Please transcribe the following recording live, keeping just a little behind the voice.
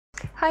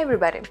Hi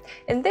everybody!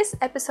 In this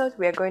episode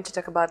we are going to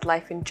talk about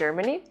life in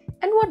Germany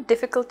and what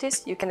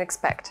difficulties you can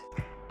expect.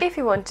 If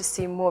you want to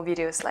see more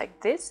videos like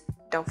this,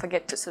 don't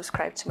forget to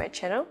subscribe to my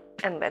channel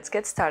and let's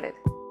get started.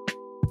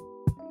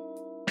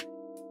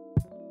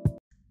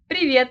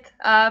 Привет!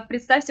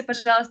 Представься,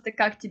 пожалуйста,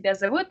 как тебя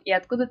зовут и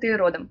откуда ты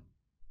родом?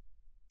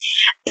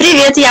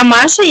 Привет, я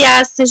Маша,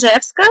 я с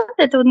Ижевска,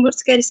 это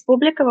Удмуртская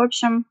республика, в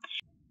общем.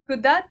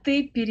 Куда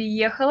ты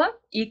переехала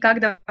и как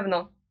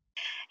давно?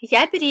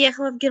 Я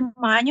переехала в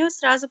Германию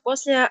сразу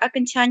после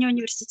окончания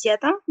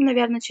университета,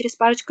 наверное, через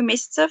парочку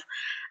месяцев,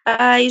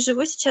 и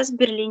живу сейчас в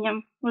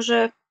Берлине,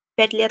 уже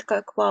 5 лет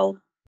как вау.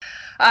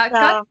 Да.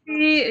 Как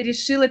ты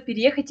решила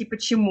переехать и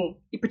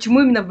почему? И почему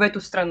именно в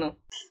эту страну?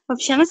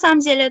 Вообще, на самом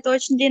деле, это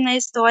очень длинная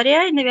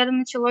история, и, наверное,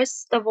 началось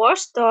с того,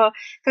 что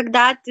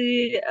когда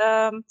ты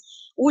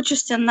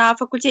учишься на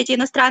факультете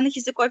иностранных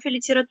языков и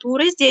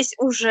литературы, здесь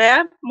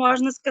уже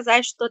можно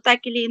сказать, что так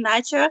или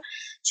иначе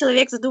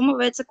человек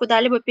задумывается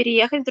куда-либо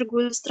переехать в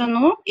другую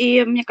страну,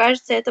 и мне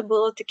кажется, это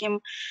было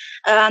таким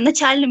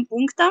начальным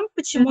пунктом,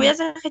 почему я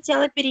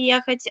захотела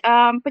переехать,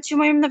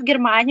 почему именно в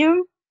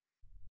Германию.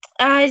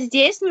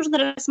 Здесь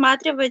нужно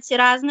рассматривать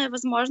разные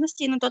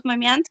возможности, и на тот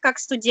момент, как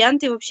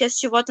студент, и вообще с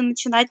чего-то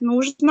начинать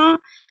нужно,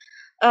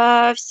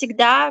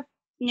 всегда,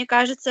 мне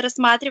кажется,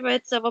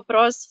 рассматривается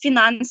вопрос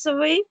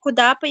финансовый,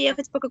 куда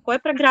поехать, по какой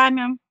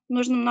программе,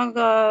 нужно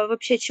много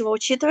вообще чего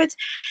учитывать,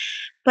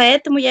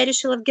 поэтому я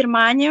решила в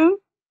Германию,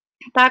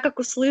 так как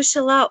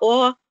услышала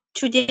о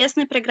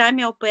чудесной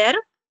программе ОПР,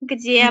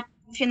 где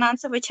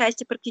финансовой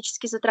части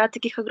практически затрат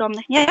таких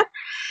огромных нет.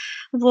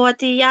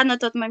 Вот, и я на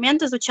тот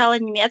момент изучала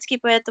немецкий,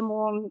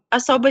 поэтому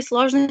особой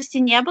сложности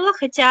не было,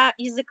 хотя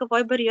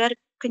языковой барьер,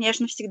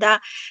 конечно, всегда.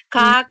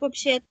 Как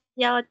вообще это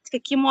делать,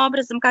 каким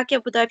образом, как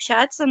я буду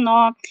общаться,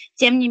 но,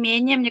 тем не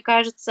менее, мне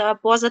кажется,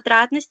 по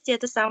затратности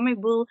это самый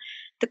был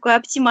такой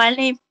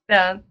оптимальный.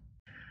 Да.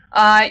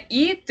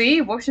 И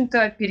ты, в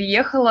общем-то,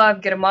 переехала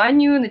в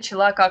Германию,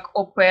 начала как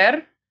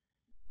ОПР,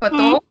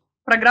 потом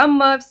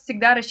программа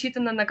всегда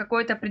рассчитана на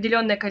какое-то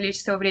определенное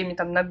количество времени,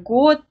 там, на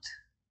год,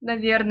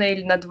 наверное,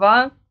 или на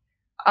 2.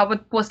 А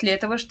вот после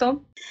этого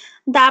что?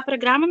 Да,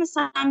 программа на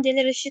самом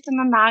деле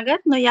рассчитана на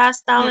год, но я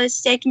осталась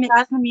всякими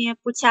разными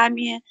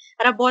путями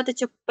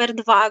работать ОПР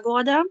 2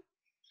 года,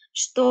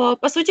 что,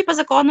 по сути, по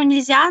закону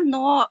нельзя,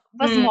 но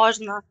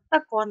возможно,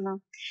 законно.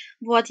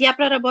 Вот, я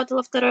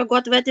проработала 2-й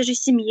год в этой же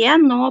семье,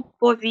 но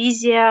по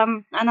визе,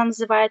 она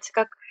называется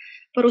как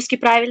по-русски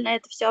правильно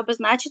это все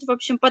обозначить. В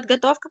общем,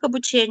 подготовка к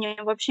обучению.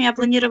 В общем, я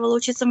планировала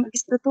учиться в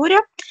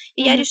магистратуре,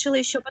 и я решила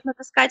еще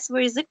поднатаскать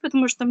свой язык,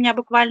 потому что у меня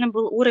буквально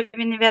был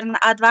уровень,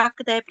 наверное, А2,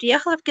 когда я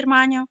приехала в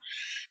Германию.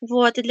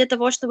 Вот, и для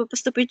того, чтобы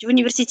поступить в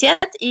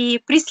университет и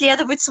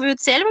преследовать свою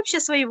цель вообще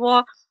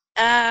своего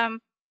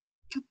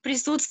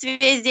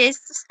присутствие здесь,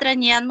 в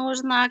стране,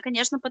 нужно,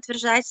 конечно,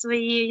 подтверждать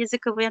свои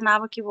языковые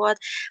навыки, вот.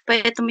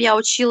 Поэтому я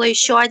учила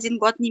еще 1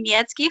 год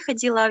немецкий,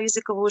 ходила в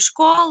языковую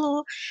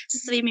школу, со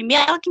своими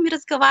мелкими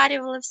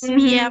разговаривала в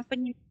семье,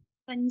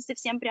 они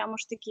совсем прям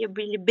уж такие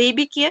были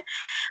бейбики.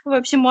 В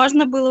общем,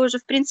 можно было уже,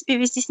 в принципе,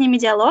 вести с ними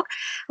диалог,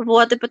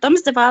 вот, и потом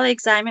сдавала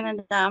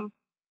экзамены, да.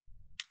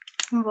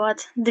 Вот,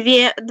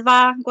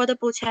 2 года,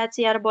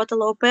 получается, я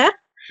работала ОПР,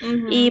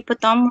 и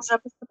потом уже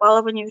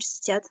поступала в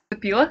университет.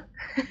 Поступила?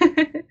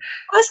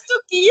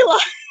 Поступила!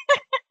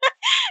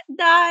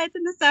 Да, это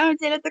на самом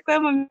деле такой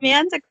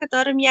момент, о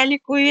котором я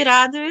ликую и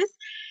радуюсь,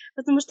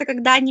 потому что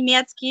когда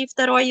немецкий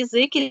 2-й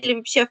язык, или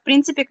вообще, в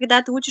принципе,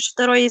 когда ты учишь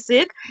 2-й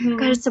язык,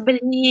 кажется,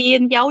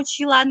 блин, я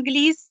учила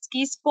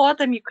английский с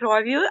потом и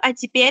кровью, а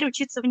теперь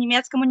учиться в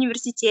немецком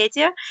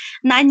университете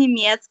на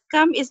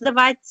немецком и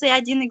сдавать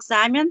C1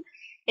 экзамен,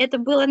 это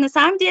было на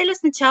самом деле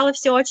сначала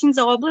все очень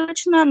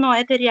заоблачно, но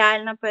это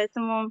реально,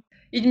 поэтому...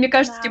 И мне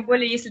кажется, тем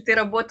более, если ты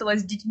работала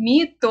с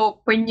детьми, то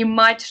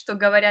понимать, что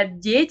говорят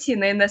дети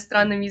на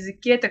иностранном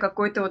языке, это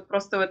какой-то вот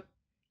просто вот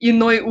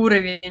иной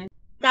уровень.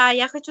 Да,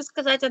 я хочу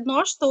сказать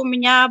одно, что у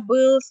меня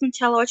был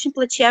сначала очень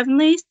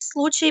плачевный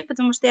случай,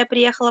 потому что я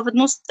приехала в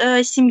одну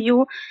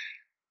семью,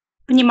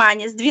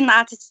 внимание, с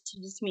 12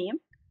 детьми,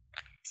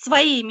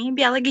 своими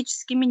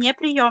биологическими,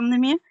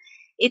 неприемными.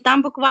 И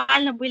там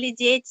буквально были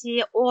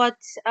дети от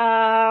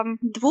 2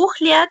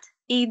 лет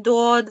и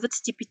до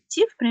 25,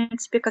 в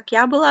принципе, как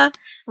я была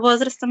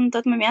возрастом на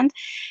тот момент.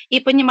 И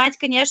понимать,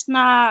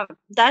 конечно,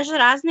 даже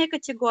разные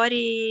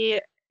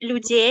категории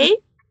людей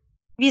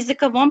в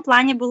языковом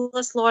плане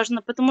было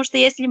сложно, потому что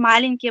если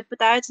маленькие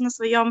пытаются на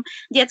своем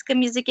детском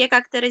языке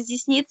как-то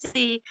разъясниться,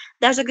 и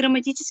даже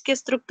грамматические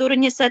структуры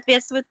не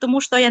соответствуют тому,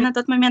 что я на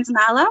тот момент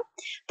знала,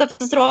 то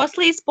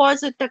взрослые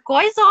используют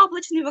такой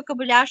заоблачный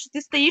вокабуляр, что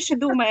ты стоишь и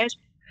думаешь,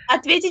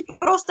 ответить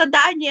просто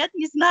 «да», «нет»,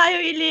 «не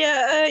знаю»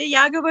 или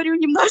 «я говорю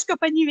немножко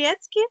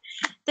по-немецки».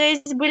 То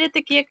есть были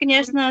такие,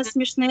 конечно,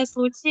 смешные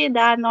случаи,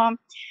 да, но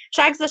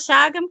шаг за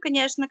шагом,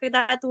 конечно,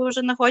 когда ты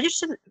уже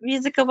находишься в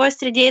языковой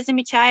среде и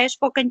замечаешь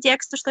по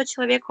контексту, что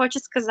человек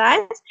хочет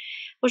сказать,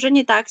 уже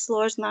не так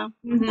сложно.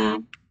 Да.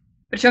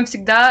 Причем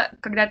всегда,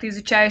 когда ты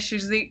изучаешь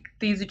язык,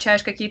 ты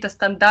изучаешь какие-то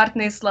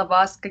стандартные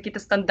слова, какие-то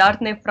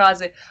стандартные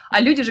фразы,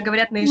 а люди же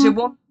говорят на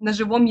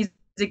живом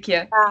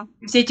языке. Да,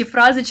 Все эти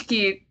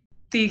фразочки,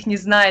 ты их не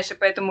знаешь, и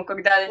поэтому,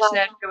 когда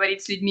начинаешь ладно.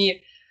 говорить с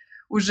людьми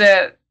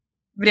уже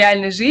в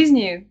реальной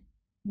жизни,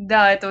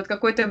 да, это вот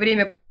какое-то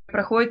время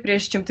проходит,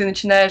 прежде чем ты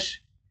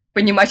начинаешь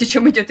понимать, о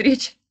чем идет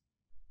речь.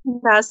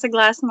 Да,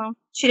 согласна.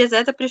 Через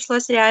это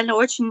пришлось реально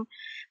очень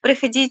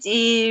проходить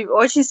и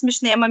очень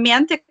смешные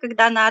моменты,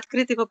 когда на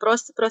открытый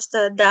вопрос ты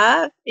просто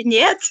 «да»,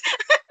 «нет»,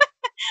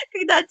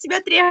 когда от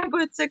тебя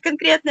требуется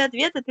конкретный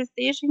ответ, а ты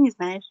стоишь и не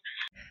знаешь.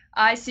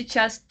 А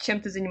сейчас чем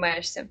ты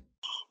занимаешься?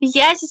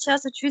 Я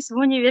сейчас учусь в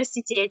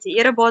университете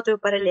и работаю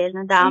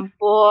параллельно, да.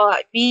 По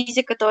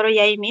визе, которую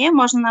я имею,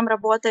 можно нам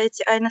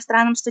работать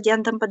иностранным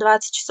студентам по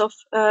 20 часов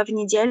в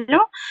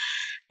неделю.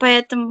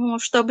 Поэтому,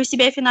 чтобы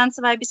себя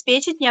финансово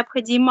обеспечить,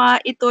 необходимо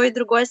и то, и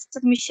другое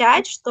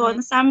совмещать, что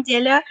на самом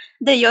деле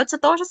дается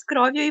тоже с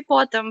кровью и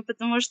потом,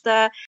 потому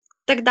что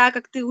тогда,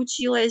 как ты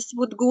училась в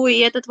УДГУ, и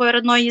это твой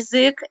родной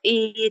язык,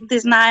 и ты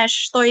знаешь,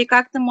 что и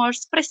как ты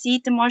можешь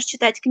спросить, ты можешь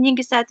читать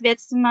книги,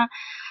 соответственно,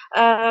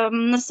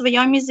 на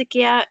своем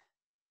языке,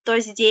 то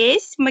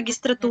здесь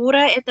магистратура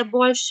 — это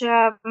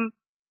больше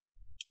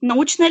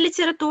научная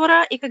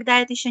литература, и когда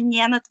это еще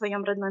не на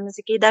твоем родном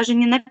языке, и даже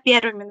не на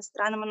первом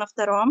иностранном, а на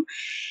втором,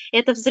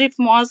 это взрыв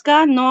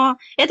мозга, но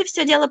это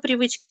все дело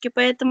привычки,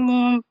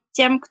 поэтому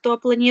тем, кто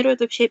планирует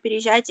вообще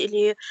переезжать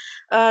или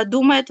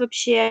думает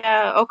вообще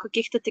о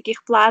каких-то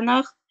таких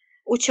планах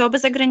учебы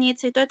за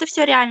границей, то это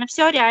все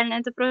реально,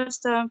 это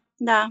просто,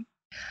 да.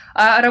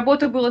 А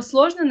работу было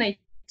сложно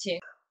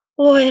найти?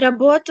 Ой,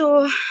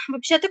 работу.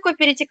 Вообще такой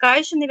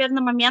перетекающий,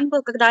 наверное, момент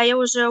был, когда я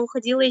уже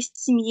уходила из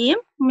семьи.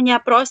 У меня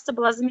просто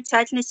была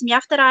замечательная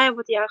семья вторая.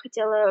 Вот я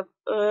хотела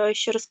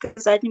еще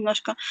рассказать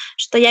немножко,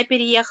 что я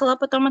переехала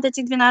потом от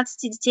этих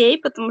 12 детей,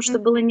 потому что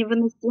было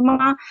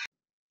невыносимо.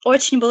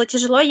 Очень было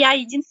тяжело. Я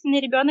единственный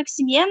ребенок в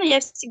семье, но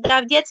я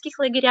всегда в детских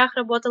лагерях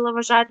работала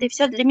вожатой.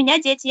 Все для меня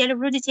дети, я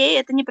люблю детей,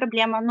 это не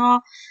проблема.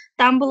 Но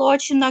там было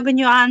очень много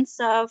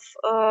нюансов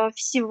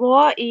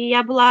всего, и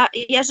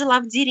я жила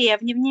в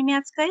деревне в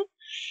немецкой.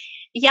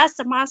 Я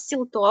сама с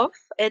Силтов,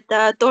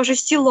 это тоже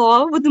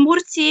село в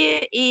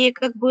Удмуртии, и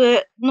как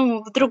бы,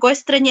 ну, в другой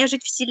стране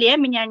жить в селе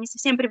меня не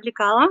совсем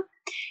привлекало.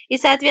 И,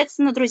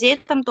 соответственно, друзей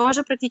там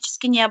тоже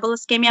практически не было,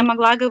 с кем я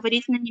могла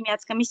говорить на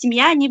немецком. И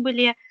семья, они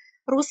были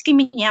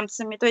русскими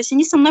немцами, то есть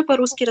они со мной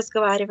по-русски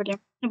разговаривали.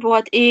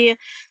 Вот, и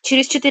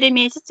через 4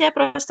 месяца я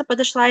просто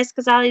подошла и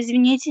сказала: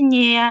 извините,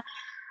 не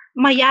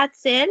моя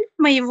цель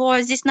моего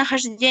здесь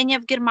нахождения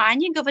в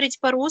Германии говорить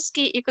по-русски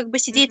и как бы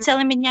сидеть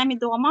целыми днями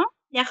дома.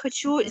 Я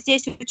хочу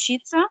здесь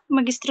учиться в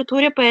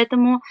магистратуре,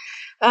 поэтому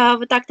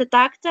вот так-то,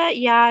 так-то.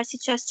 Я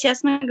сейчас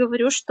честно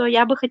говорю, что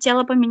я бы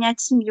хотела поменять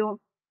семью.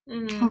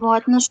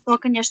 Вот, ну что,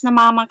 конечно,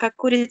 мама, как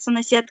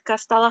курица-наседка,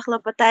 стала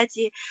хлопотать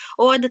и: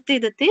 «Ой, да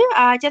ты».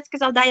 А отец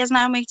сказал: «Да, я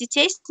знаю моих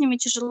детей, с ними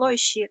тяжело,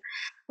 ищи».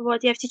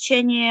 Вот, я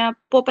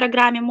по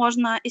программе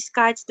можно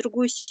искать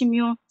другую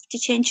семью в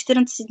течение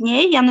 14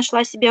 дней. Я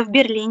нашла себе в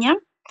Берлине,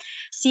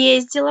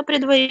 съездила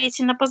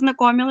предварительно,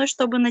 познакомилась,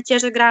 чтобы на те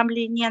же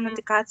грабли не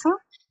натыкаться.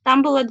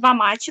 Там было 2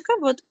 мальчика,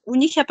 вот у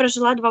них я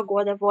прожила 2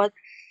 года, вот.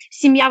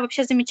 Семья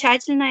вообще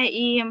замечательная,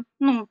 и,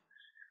 ну,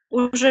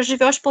 уже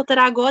живешь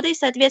 1,5 года, и,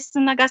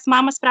 соответственно,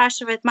 мама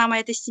спрашивает, мама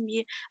этой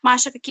семьи: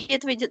 «Маша, какие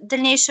твои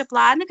дальнейшие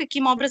планы,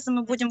 каким образом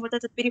мы будем вот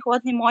этот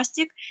переходный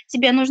мостик,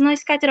 тебе нужно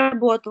искать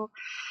работу».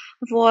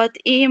 Вот,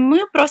 и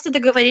мы просто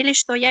договорились,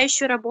 что я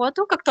ищу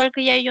работу, как только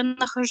я ее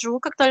нахожу,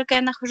 как только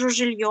я нахожу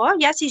жилье,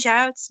 я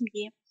съезжаю от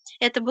семьи.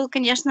 Это был,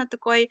 конечно,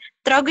 такой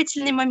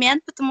трогательный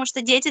момент, потому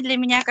что дети для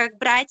меня как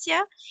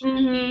братья,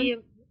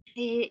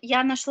 и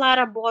я нашла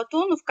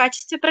работу, ну, в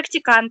качестве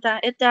практиканта.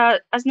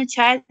 Это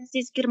означает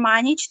здесь, в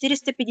Германии,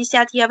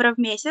 450 евро в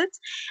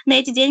месяц. На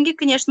эти деньги,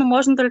 конечно,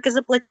 можно только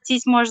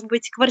заплатить, может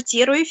быть,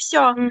 квартиру и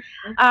все.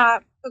 А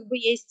как бы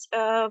есть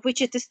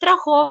вычет и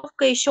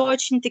страховка, еще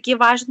очень такие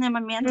важные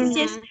моменты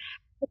здесь,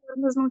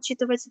 которые нужно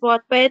учитывать.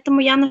 Вот.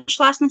 Поэтому я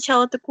нашла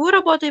сначала такую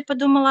работу и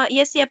подумала,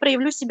 если я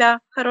проявлю себя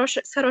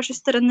с хорошей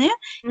стороны,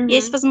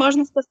 есть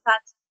возможность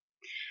остаться.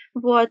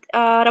 Вот,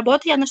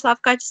 работу я нашла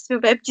в качестве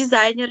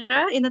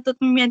веб-дизайнера, и на тот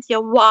момент я: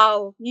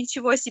 «Вау,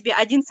 ничего себе,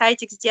 1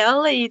 сайтик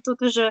сделала», и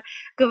тут уже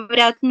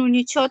говорят: «Ну,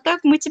 ничего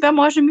так, мы тебя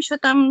можем еще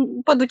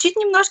там подучить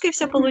немножко, и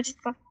все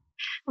получится».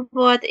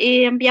 Вот,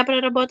 и я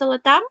проработала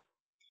там,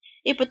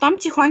 и потом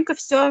тихонько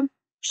все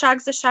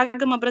шаг за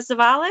шагом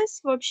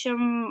образовалось. В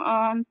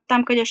общем,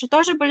 там, конечно,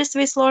 тоже были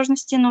свои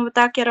сложности, но вот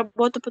так я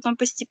работу потом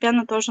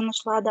постепенно тоже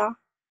нашла, да.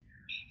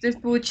 То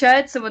есть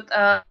получается, вот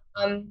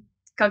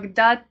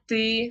когда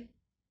ты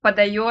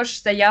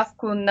подаешь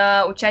заявку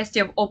на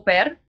участие в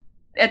ОПР,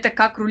 это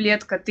как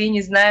рулетка, ты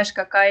не знаешь,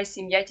 какая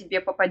семья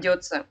тебе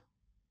попадется.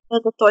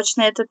 Это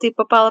точно, это ты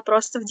попала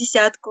просто в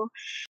десятку.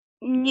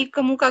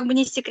 Никому как бы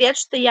не секрет,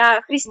 что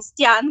я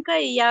христианка,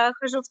 и я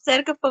хожу в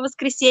церковь по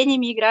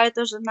воскресеньям и играю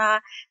тоже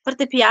на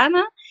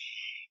фортепиано.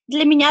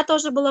 Для меня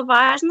тоже было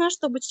важно,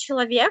 чтобы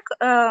человек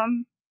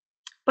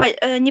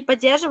не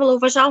поддерживал,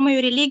 уважал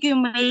мою религию,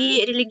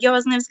 мои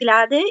религиозные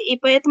взгляды, и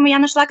поэтому я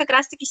нашла как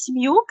раз-таки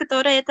семью,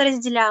 которая это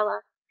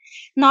разделяла.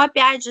 Но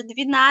опять же,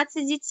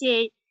 12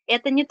 детей.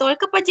 Это не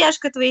только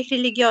поддержка твоих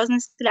религиозных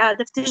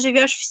взглядов. Ты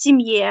живешь в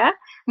семье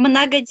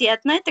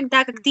многодетной,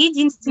 тогда как ты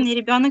единственный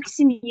ребенок в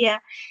семье.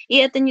 И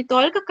это не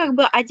только как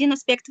бы один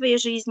аспект твоей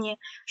жизни,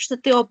 что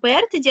ты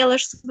au-pair, ты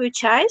делаешь свою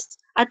часть,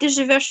 а ты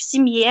живешь в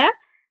семье,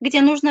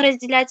 где нужно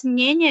разделять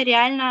мнения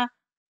реально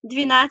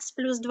 12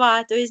 плюс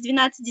 2, то есть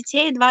 12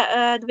 детей,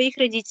 двоих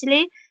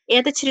родителей. И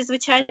это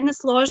чрезвычайно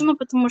сложно,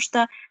 потому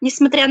что,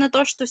 несмотря на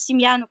то, что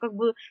семья, ну, как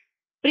бы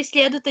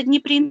преследуют одни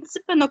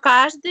принципы, но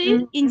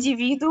каждый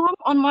индивидуум,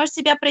 он может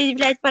себя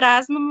проявлять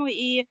по-разному,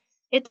 и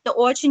это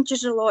очень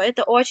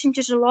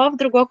тяжело в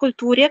другой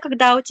культуре,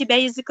 когда у тебя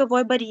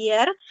языковой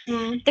барьер,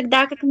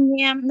 тогда как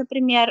мне,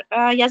 например,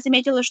 я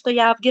заметила, что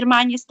я в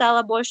Германии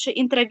стала больше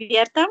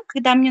интровертом,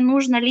 когда мне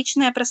нужно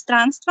личное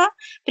пространство,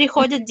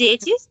 приходят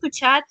дети,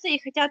 стучатся и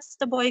хотят с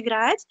тобой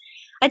играть,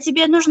 а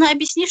тебе нужно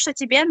объяснить, что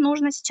тебе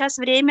нужно сейчас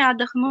время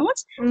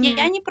отдохнуть.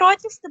 Я не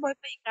против с тобой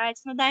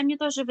поиграть, но дай мне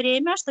тоже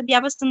время, чтобы я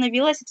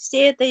восстановилась от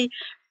всей этой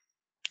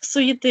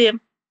суеты.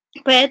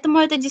 Поэтому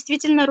это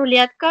действительно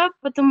рулетка,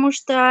 потому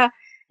что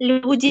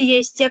люди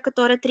есть те,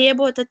 которые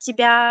требуют от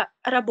тебя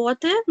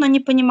работы, но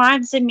не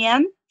понимают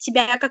взамен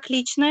тебя как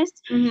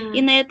личность,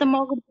 и на это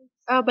могут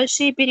быть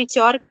большие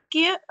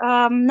перетерки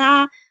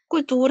на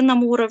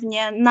культурном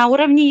уровне, на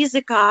уровне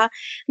языка,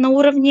 на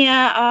уровне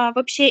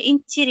вообще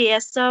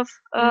интересов,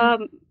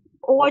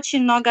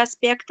 очень много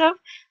аспектов,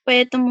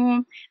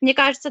 поэтому, мне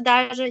кажется,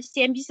 даже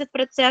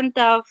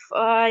 70%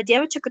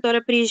 девочек,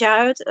 которые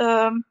приезжают,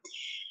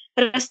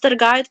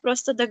 расторгают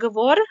просто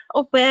договор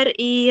au-pair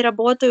и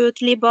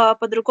работают либо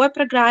по другой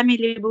программе,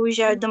 либо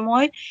уезжают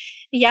домой.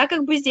 Я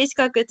как бы здесь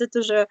как этот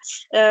уже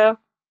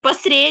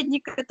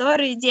посредник,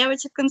 который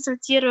девочек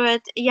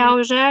консультирует. Я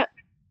уже...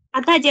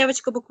 Одна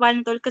девочка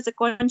буквально только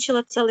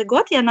закончила целый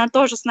год, и она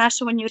тоже с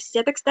нашего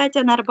университета, кстати,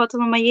 она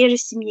работала в моей же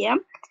семье.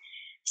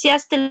 Все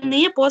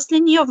остальные после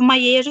нее в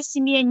моей же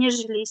семье не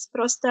жились.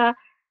 Просто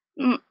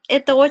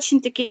это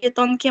очень такие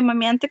тонкие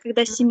моменты,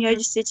 когда с семьей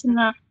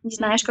действительно не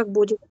знаешь, как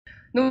будет.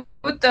 Ну,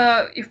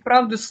 это и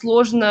вправду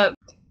сложно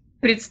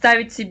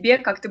представить себе,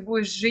 как ты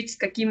будешь жить с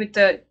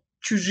какими-то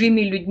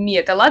чужими людьми.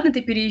 Это ладно,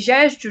 ты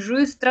переезжаешь в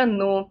чужую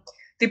страну,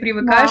 ты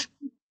привыкаешь к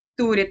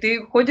культуре,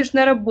 ты ходишь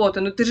на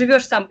работу, но ты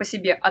живешь сам по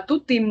себе, а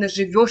тут ты именно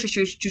живешь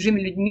еще и с чужими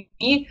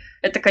людьми.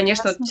 Это,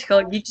 конечно,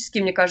 психологически,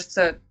 мне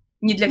кажется,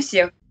 не для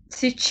всех.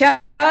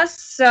 Сейчас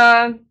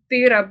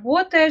ты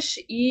работаешь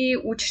и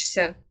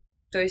учишься,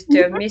 то есть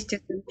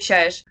вместе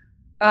совмещаешь.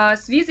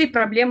 С визой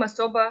проблем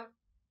особо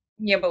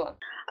не было.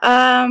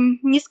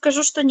 Не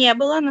скажу, что не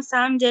было, на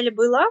самом деле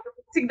было.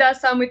 Всегда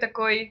самый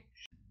такой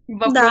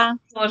вопрос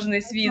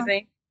сложный с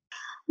визой.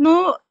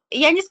 Ну,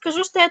 я не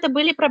скажу, что это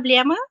были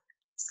проблемы,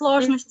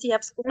 сложности, я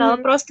бы сказала,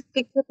 просто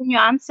какие-то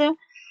нюансы.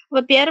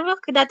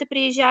 Во-первых, когда ты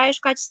приезжаешь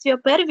в качестве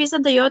au-pair, виза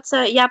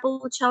дается, я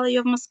получала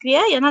ее в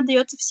Москве, и она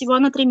дается всего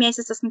на 3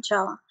 месяца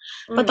сначала.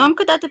 Потом,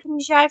 когда ты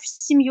приезжаешь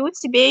в семью,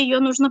 тебе ее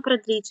нужно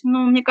продлить.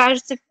 Ну, мне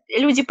кажется,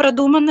 люди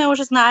продуманные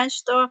уже знают,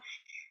 что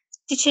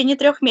в течение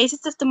 3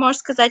 месяцев ты можешь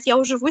сказать, я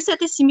уживусь с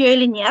этой семьей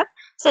или нет.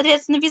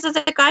 Соответственно, виза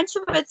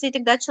заканчивается, и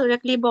тогда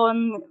человек либо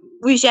он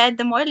уезжает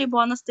домой, либо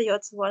он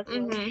остается. Вот.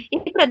 И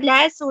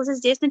продляется уже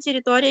здесь, на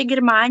территории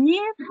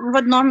Германии, в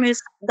одном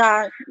из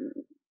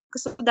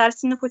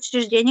государственных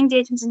учреждений, где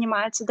этим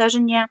занимаются. Даже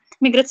не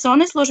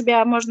миграционной службе,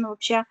 а можно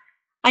вообще...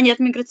 нет,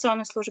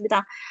 миграционной службе,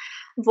 да.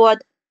 Вот.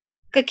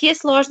 Какие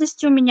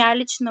сложности у меня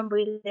лично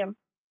были?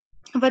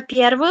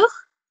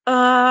 Во-первых,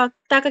 так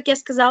как я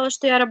сказала,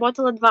 что я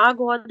работала 2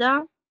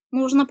 года,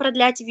 нужно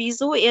продлять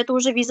визу, и это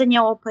уже виза не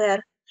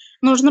au-pair.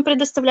 Нужно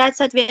предоставлять,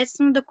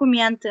 соответственно,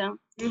 документы.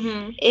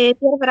 И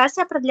первый раз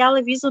я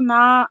продляла визу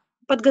на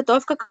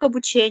подготовку к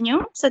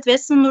обучению.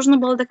 Соответственно, нужно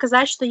было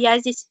доказать, что я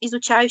здесь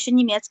изучаю еще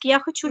немецкий, я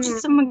хочу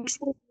учиться в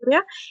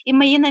магистратуре, и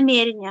мои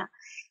намерения.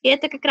 И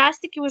это как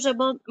раз-таки уже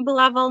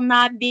была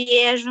волна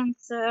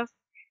беженцев,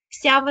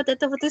 вся вот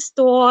эта вот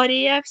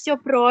история, все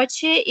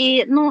прочее.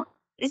 И,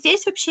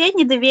 здесь вообще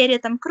недоверие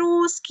там к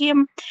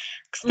русским,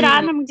 к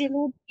странам, где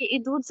люди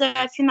идут за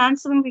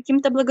финансовым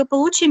каким-то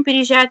благополучием,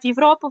 переезжают в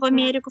Европу, в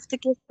Америку, в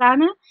такие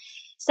страны.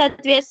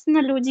 Соответственно,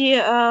 люди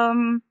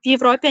в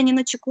Европе, они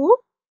начеку.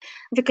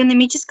 В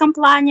экономическом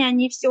плане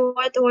они все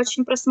это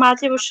очень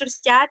просматривают,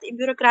 шерстят, и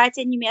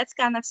бюрократия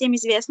немецкая, она всем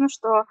известна,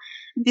 что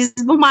без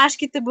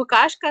бумажки ты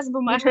букашка, а с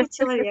бумажкой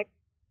человек.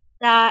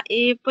 Да,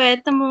 и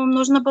поэтому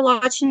нужно было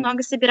очень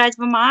много собирать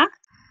бумаг,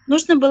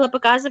 нужно было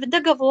показывать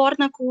договор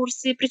на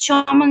курсы,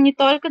 причем он не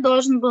только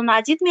должен был на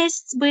 1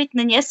 месяц быть,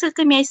 на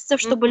несколько месяцев,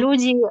 чтобы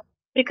люди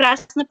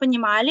прекрасно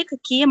понимали,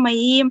 какие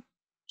мои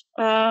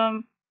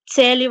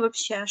цели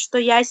вообще, что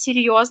я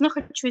серьезно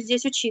хочу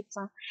здесь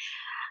учиться.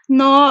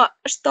 Но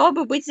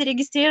чтобы быть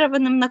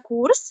зарегистрированным на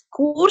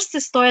курсы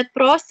стоят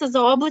просто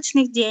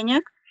заоблачных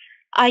денег.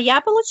 А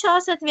я получала,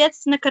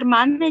 соответственно,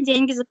 карманные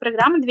деньги за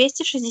программу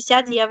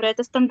 260 евро.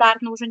 Это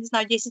стандартно уже, не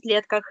знаю, 10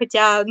 лет как,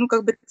 хотя, ну,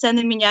 как бы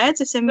цены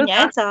меняются, все Ну да.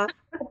 меняется, а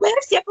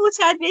все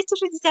получают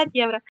 260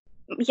 евро.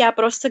 Я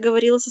просто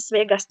говорила со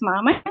своей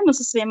гастмамой, ну,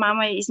 со своей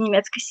мамой из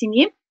немецкой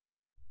семьи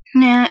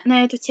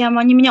на эту тему.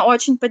 Они меня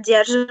очень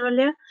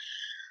поддерживали.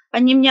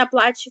 Они мне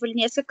оплачивали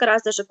несколько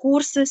раз даже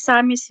курсы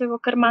сами из своего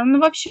кармана. Ну,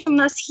 в общем, у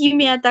нас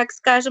химия, так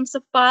скажем,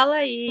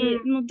 совпала, и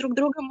ну, друг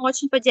друга мы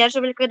очень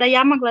поддерживали. Когда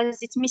я могла с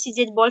детьми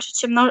сидеть больше,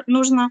 чем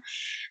нужно,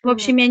 в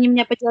общем, они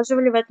меня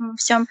поддерживали в этом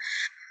всем.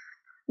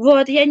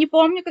 Вот, я не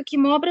помню,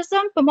 каким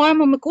образом.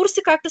 По-моему, мы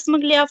курсы как-то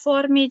смогли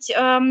оформить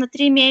на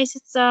 3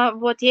 месяца.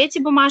 Вот, я эти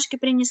бумажки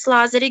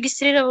принесла,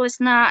 зарегистрировалась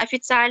на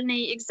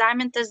официальный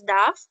экзамен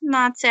тест-дав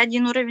на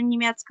C1 уровень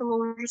немецкого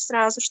уже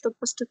сразу, чтобы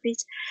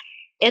поступить.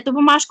 Эту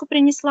бумажку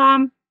принесла.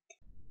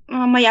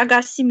 Моя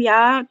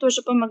газ-семья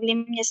тоже помогли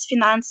мне с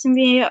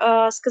финансами,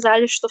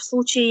 сказали, что в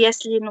случае,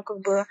 если, ну,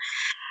 как бы,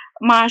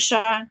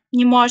 Маша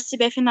не может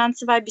себя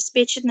финансово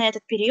обеспечить на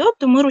этот период,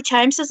 то мы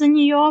ручаемся за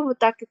нее, вот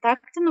так и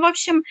так-то. Ну, в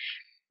общем,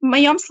 в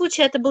моем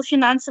случае это был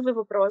финансовый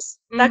вопрос,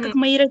 так как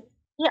мои родители,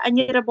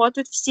 они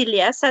работают в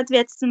селе,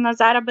 соответственно,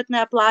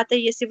 заработная плата,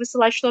 если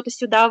высылать что-то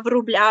сюда в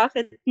рублях,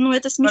 ну,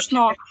 это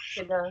смешно.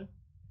 Вообще, да.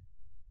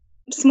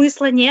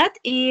 Смысла нет,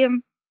 и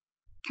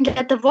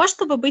для того,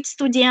 чтобы быть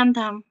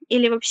студентом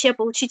или вообще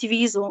получить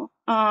визу,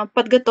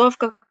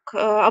 подготовка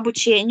к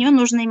обучению,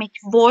 нужно иметь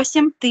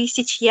 8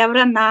 тысяч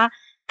евро на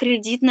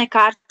кредитной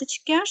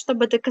карточке,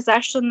 чтобы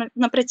доказать, что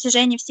на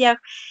протяжении всех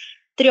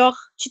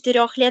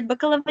 3-4 лет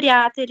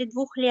бакалавриата или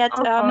 2 лет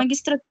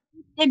магистратуры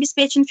ты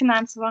обеспечен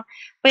финансово.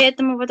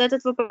 Поэтому вот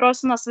этот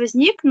вопрос у нас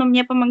возник, но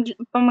мне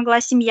помогла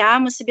семья,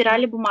 мы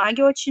собирали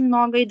бумаги очень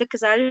много и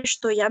доказали,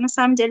 что я на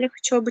самом деле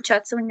хочу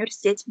обучаться в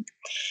университете.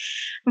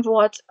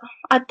 Вот.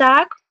 А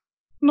так,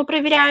 ну,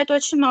 проверяют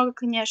очень много,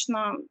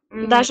 конечно.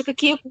 Даже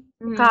какие,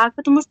 как.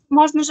 Потому что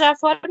можно же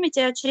оформить,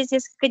 а через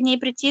несколько дней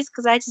прийти и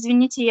сказать,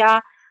 извините,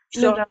 я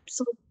все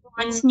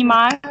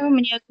снимаю.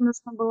 Мне это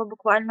нужно было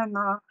буквально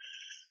на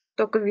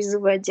только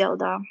визовый отдел,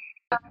 да.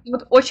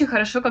 Вот очень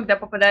хорошо, когда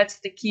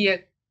попадаются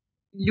такие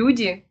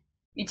люди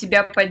и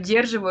тебя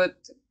поддерживают.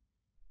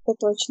 Это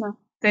точно.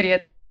 Это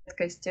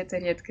редкость, это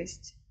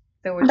редкость.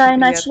 Это очень Да,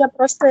 приятно. иначе я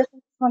просто это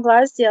не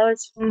смогла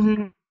сделать.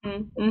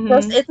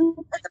 Просто это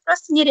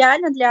просто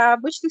нереально для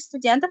обычных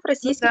студентов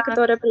российских, да,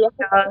 которые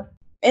приехали. да.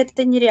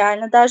 Это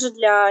нереально. Даже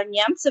для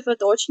немцев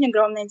это очень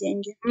огромные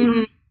деньги.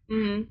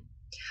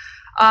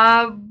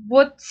 А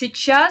вот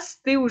сейчас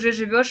ты уже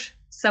живешь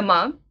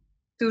сама,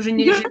 ты уже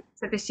не живешь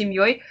с этой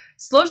семьей.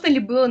 Сложно ли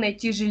было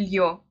найти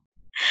жилье?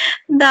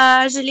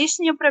 Да,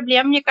 жилищные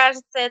проблемы, мне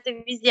кажется, это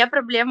везде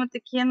проблемы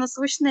такие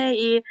насущные.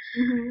 И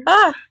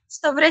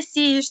что в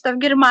России, что в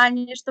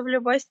Германии, что в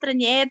любой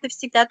стране, это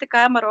всегда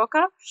такая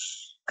морока.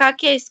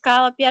 Как я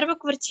искала первую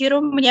квартиру,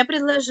 мне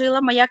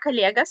предложила моя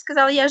коллега,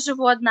 сказала, я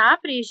живу одна,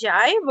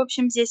 приезжай. В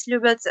общем, здесь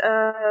любят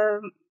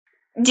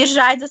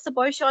держать за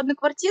собой еще одну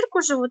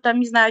квартирку, живут там,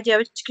 не знаю,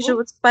 девочки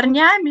живут с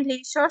парнями или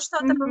еще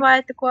что-то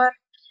бывает такое.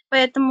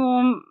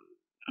 Поэтому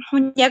у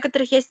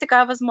некоторых есть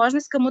такая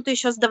возможность кому-то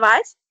еще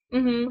сдавать.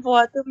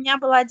 Вот, у меня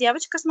была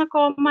девочка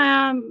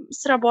знакомая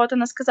с работы,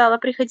 она сказала,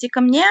 приходи ко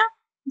мне,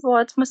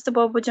 вот, мы с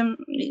тобой будем...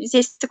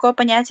 Здесь такое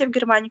понятие в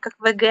Германии, как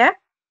ВГ.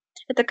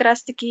 Это как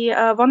раз-таки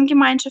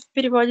Wohngemeinschaft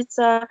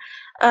переводится,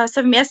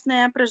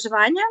 совместное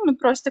проживание, ну,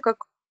 просто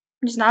как,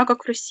 не знаю,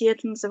 как в России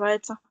это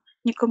называется,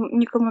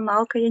 не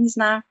коммуналка, я не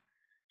знаю.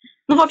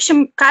 Ну, в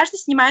общем, каждый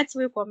снимает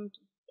свою комнату.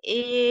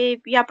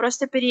 И я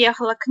просто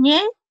переехала к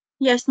ней,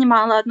 я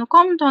снимала одну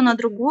комнату, она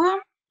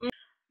другую.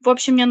 В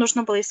общем, мне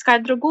нужно было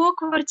искать другую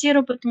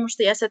квартиру, потому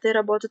что я с этой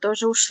работы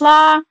тоже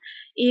ушла.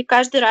 И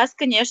каждый раз,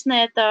 конечно,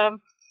 это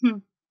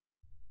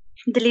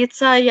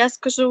длится, я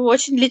скажу,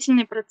 очень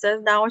длительный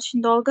процесс, да,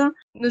 очень долго.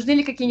 Нужны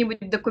ли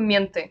какие-нибудь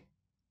документы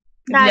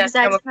Да, для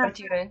обязательно. съема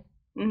квартиры?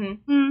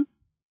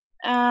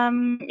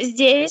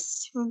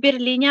 Здесь, в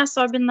Берлине,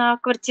 особенно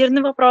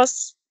квартирный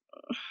вопрос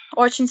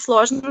очень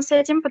сложно с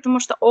этим, потому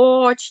что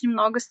очень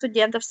много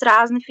студентов с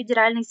разных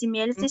федеральных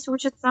земель здесь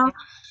учатся.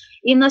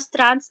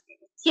 Иностранцы.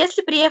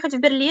 Если приехать в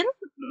Берлин,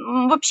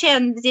 вообще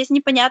здесь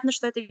непонятно,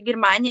 что это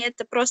Германия,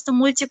 это просто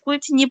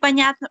мультикульти,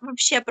 непонятно,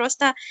 вообще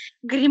просто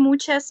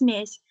гремучая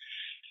смесь.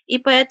 И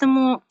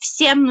поэтому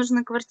всем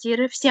нужны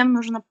квартиры, всем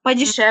нужно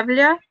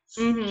подешевле,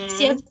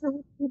 все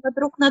живут либо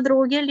друг на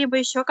друге, либо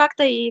еще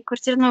как-то, и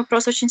квартирный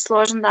вопрос очень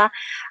сложен, да.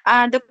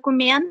 А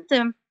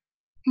документы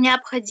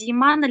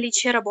необходимо,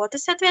 наличие работы,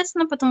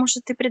 соответственно, потому что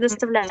ты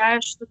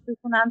предоставляешь, что ты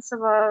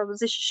финансово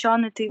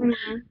защищен, и ты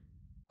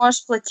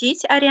можешь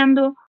платить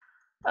аренду.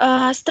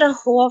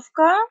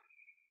 Страховка,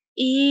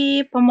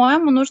 и,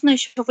 по-моему, нужно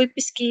еще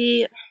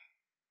выписки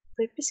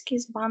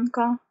из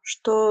банка,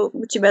 что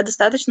у тебя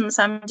достаточно, на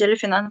самом деле,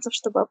 финансов,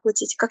 чтобы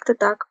оплатить. Как-то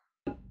так.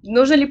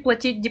 Нужно ли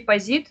платить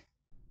депозит?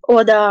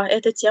 О, да,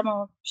 эта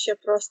тема вообще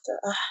просто...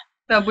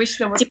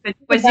 Обычно вот депозит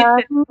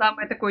это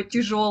самое такое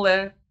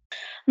тяжелое.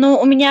 Ну,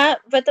 у меня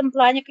в этом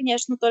плане,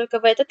 конечно, только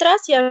в этот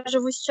раз. Я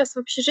живу сейчас в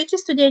общежитии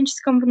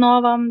студенческом в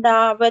новом,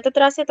 да. В этот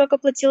раз я только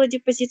платила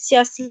депозит, все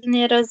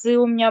остальные разы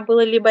у меня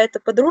было либо это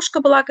подружка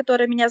была,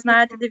 которая меня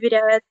знает и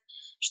доверяет,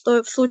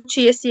 что в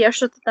случае, если я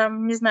что-то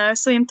там, не знаю,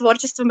 своим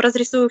творчеством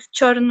разрисую в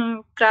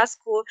черную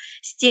краску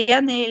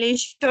стены или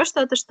еще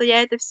что-то, что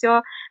я это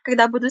все,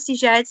 когда буду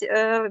съезжать,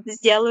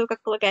 сделаю,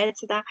 как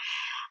полагается,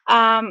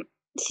 да.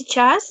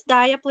 Сейчас,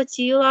 да, я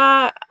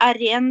платила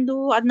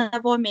аренду 1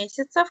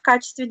 месяца в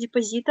качестве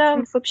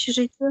депозита в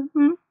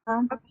общежитии. Да.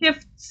 Вообще,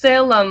 в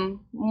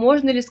целом,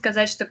 можно ли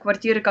сказать, что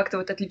квартиры как-то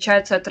вот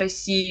отличаются от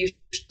России,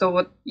 что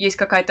вот есть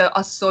какая-то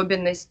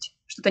особенность,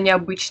 что-то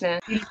необычное?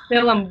 Или в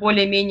целом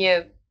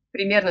более-менее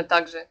примерно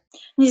так же?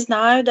 Не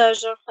знаю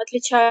даже,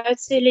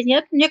 отличаются или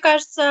нет. Мне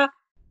кажется,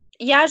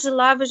 я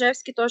жила в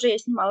Ижевске тоже, я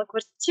снимала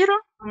квартиру,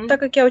 так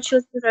как я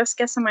училась в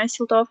Ижевске, я сама из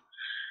Силтов.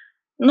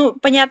 Ну,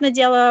 понятное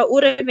дело,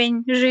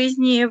 уровень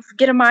жизни в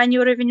Германии,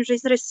 уровень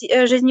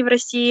жизни в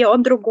России,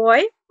 он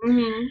другой.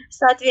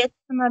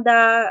 Соответственно,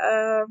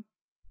 да,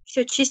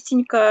 все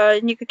чистенько,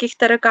 никаких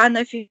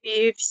тараканов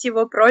и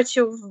всего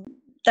прочего,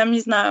 там, не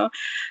знаю,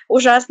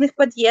 ужасных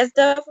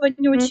подъездов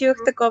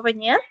вонючих, такого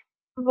нет.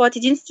 Вот,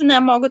 единственное,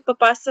 могут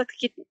попасться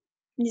какие-то,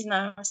 не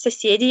знаю,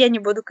 соседи, я не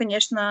буду,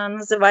 конечно,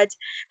 называть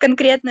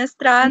конкретные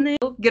страны.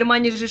 В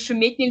Германии же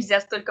шуметь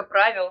нельзя, столько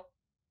правил.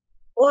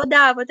 О,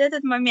 да, вот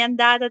этот момент,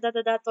 да,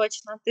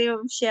 точно. Ты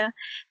вообще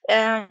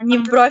не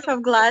в бровь, а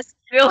в глаз.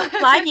 В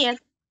плане,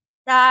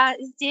 да,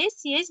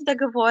 здесь есть в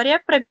договоре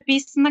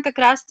прописано как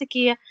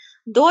раз-таки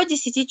до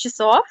 10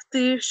 часов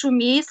ты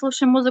шуми,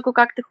 слушай музыку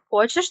как ты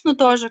хочешь, ну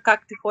тоже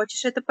как ты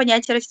хочешь, это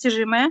понятие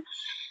растяжимое.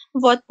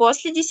 Вот,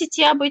 после 10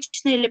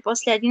 обычно или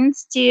после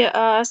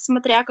 11,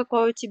 смотря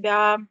какой у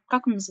тебя,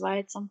 как он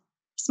называется,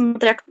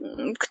 смотря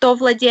кто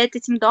владеет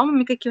этим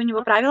домом и какие у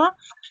него правила.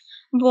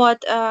 Вот,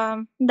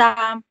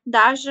 да,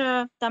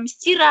 даже там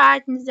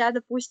стирать нельзя,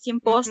 допустим,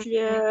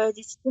 после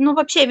 10. Ну,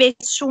 вообще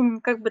весь шум,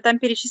 как бы там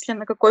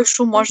перечислено, какой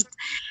шум может,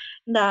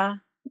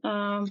 да,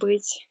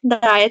 быть.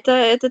 Да,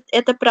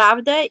 это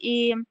правда,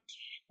 и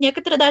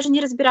некоторые даже не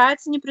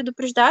разбираются, не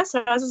предупреждают,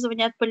 сразу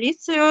звонят в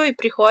полицию и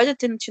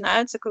приходят, и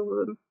начинаются как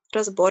бы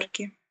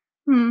разборки.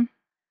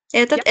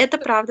 Это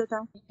правда, да.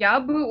 Я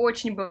бы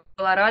очень была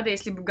рада,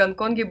 если бы в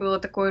Гонконге было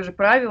такое же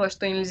правило,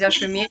 что нельзя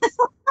шуметь.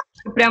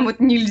 Прям вот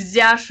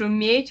нельзя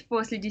шуметь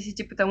после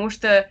 10, потому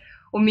что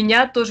у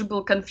меня тоже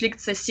был конфликт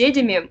с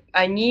соседями.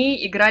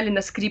 Они играли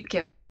на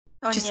скрипке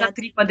часа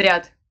 3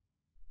 подряд.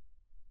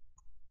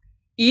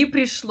 И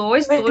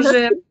пришлось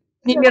тоже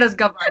с ними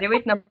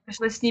разговаривать. Нам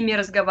пришлось с ними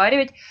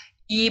разговаривать.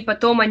 И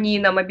потом они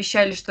нам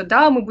обещали, что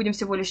да, мы будем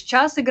всего лишь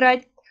час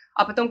играть.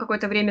 А потом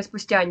какое-то время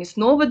спустя они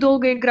снова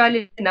долго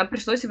играли. И нам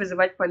пришлось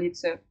вызывать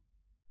полицию.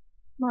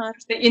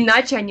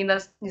 Иначе они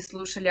нас не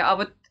слушали. А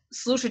вот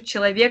слушать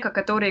человека,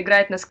 который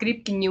играет на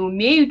скрипке не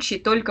умеючи,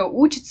 только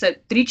учится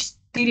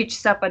 3-4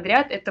 часа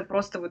подряд, это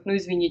просто вот, ну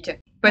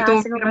извините.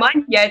 Поэтому в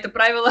Германии я это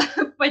правило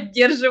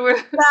поддерживаю.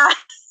 Да.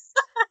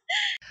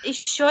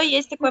 Еще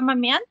есть такой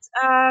момент,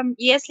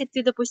 если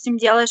ты, допустим,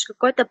 делаешь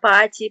какой-то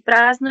пати,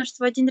 празднуешь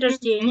свой день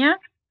рождения,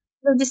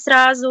 люди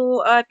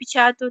сразу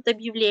печатают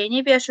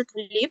объявление, вешают в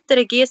лифт: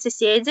 дорогие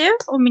соседи,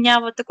 у меня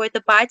вот такой-то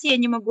пати, я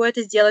не могу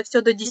это сделать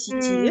все до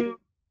 10.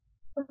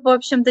 В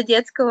общем, до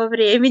детского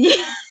времени.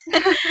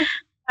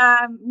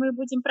 Мы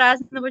будем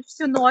праздновать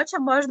всю ночь, а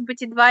может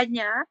быть и 2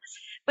 дня.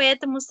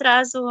 Поэтому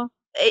сразу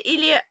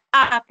или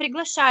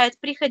приглашают: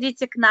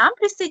 приходите к нам,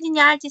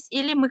 присоединяйтесь,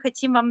 или мы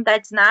хотим вам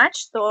дать знать,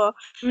 что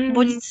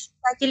будет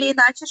так или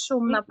иначе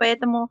шумно.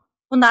 Поэтому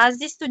у нас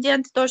здесь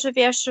студенты тоже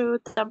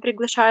вешают, там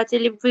приглашают,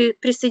 или вы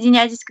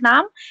присоединяйтесь к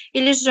нам,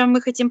 или же мы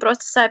хотим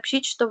просто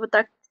сообщить, что вот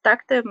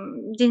так-то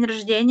день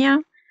рождения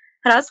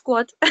раз в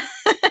год.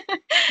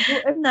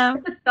 Ну,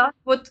 это так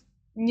вот,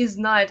 не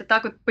знаю, это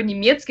так вот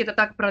по-немецки, это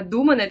так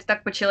продумано, это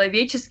так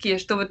по-человечески,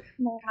 что вот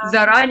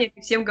заранее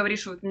ты всем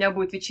говоришь, вот у меня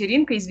будет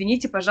вечеринка,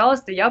 извините,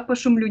 пожалуйста, я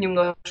пошумлю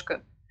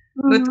немножко.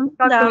 Вот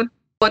как-то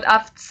вот. А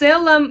в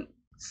целом,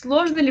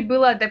 сложно ли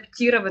было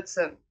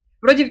адаптироваться?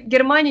 Вроде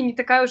Германия не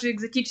такая уже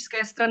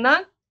экзотическая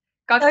страна,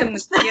 как там,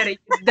 например,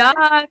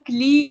 еда,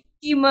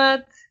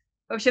 климат,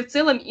 вообще в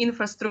целом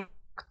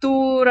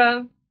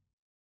инфраструктура.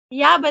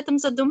 Я об этом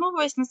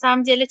задумываюсь, на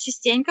самом деле,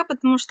 частенько,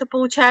 потому что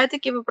получаю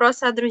такие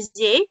вопросы от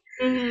друзей.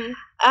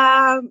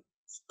 В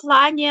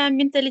плане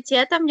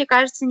менталитета, мне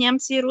кажется,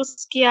 немцы и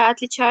русские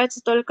отличаются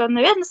только,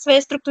 наверное,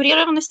 своей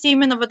структурированностью,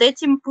 именно вот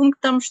этим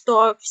пунктом,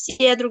 что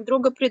все друг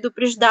друга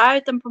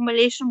предупреждают там по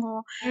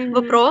малейшему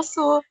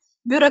вопросу.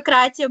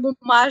 Бюрократия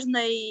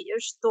бумажная,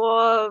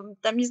 что,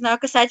 там, не знаю,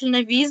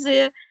 касательно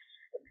визы,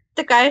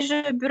 такая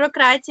же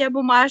бюрократия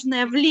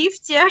бумажная в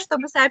лифте,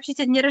 чтобы сообщить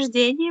о дне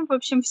рождения. В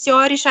общем,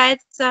 все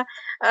решается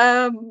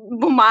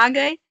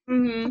бумагой.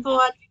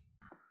 Вот.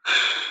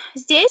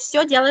 Здесь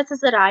все делается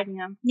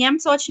заранее.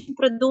 Немцы очень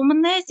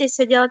продуманные, здесь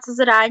все делается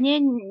заранее.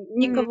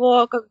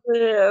 Никого как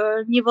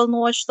бы не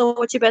волнует, что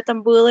у тебя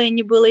там было и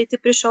не было, и ты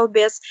пришел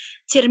без.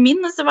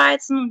 Термин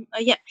называется. Ну,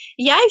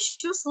 я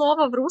ищу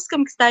слово в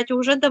русском, кстати,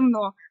 уже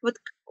давно. Вот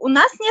у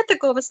нас нет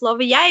такого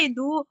слова. Я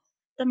иду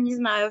там, не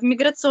знаю, в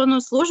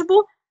миграционную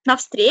службу на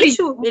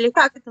встречу, или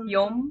как это?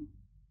 Прием.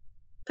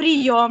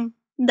 Прием.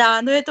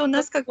 Да, но это у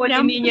нас как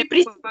прям Более-менее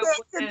при такое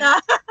прецеденте, более-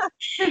 да.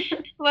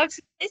 В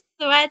общем, здесь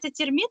называется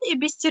термин, и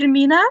без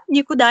термина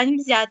никуда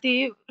нельзя.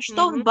 Ты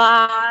что в Мгм.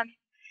 банк,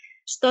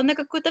 что на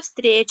какую-то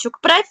встречу, к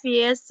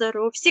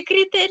профессору, в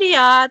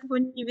секретариат в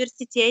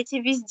университете,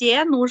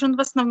 везде нужен в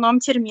основном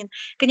термин.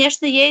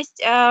 Конечно,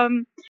 есть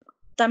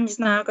там, не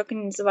знаю, как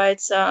они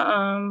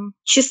называются,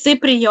 часы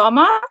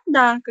приема,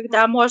 да,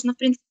 когда можно, в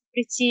принципе,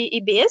 прийти и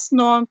без,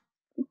 но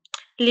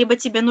либо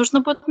тебе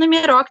нужно будет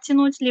номерок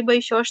тянуть, либо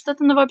еще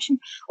что-то. Ну, в общем,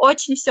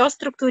 очень все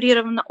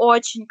структурировано,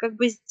 очень. Как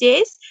бы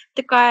здесь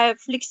такая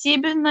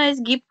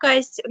флексибельность,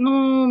 гибкость,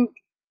 ну,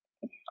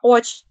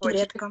 очень Очень.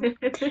 редко.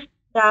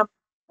 Да.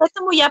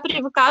 Поэтому я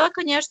привыкала,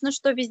 конечно,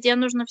 что везде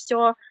нужно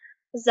все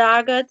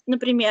за год,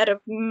 например,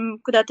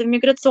 куда-то в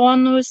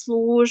миграционную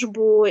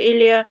службу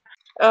или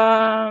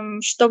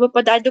чтобы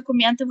подать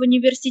документы в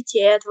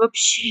университет.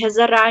 Вообще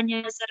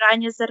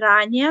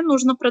заранее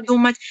нужно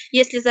продумать,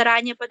 если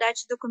заранее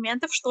подача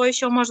документов, что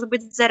еще может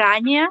быть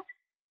заранее,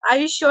 а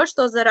еще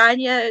что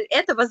заранее,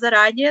 этого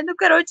заранее. Ну,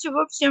 короче, в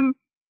общем,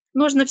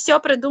 нужно все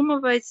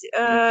продумывать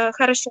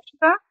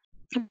хорошенько.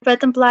 В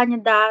этом плане,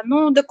 да.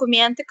 Ну,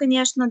 документы,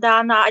 конечно,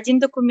 да. На один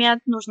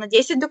документ нужно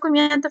 10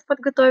 документов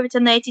подготовить,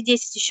 а на эти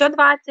 10 еще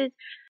 20.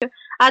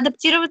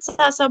 Адаптироваться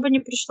особо не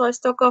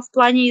пришлось, только в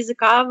плане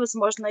языка,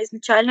 возможно,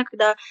 изначально,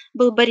 когда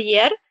был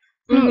барьер.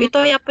 Ну, и Мгм.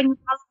 то я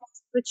понимала,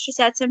 может быть,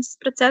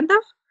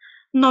 60-70%,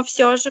 но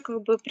все же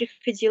как бы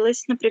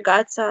приходилось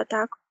напрягаться, а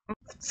так.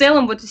 В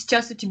целом, вот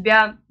сейчас у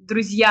тебя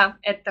друзья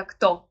 — это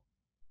кто?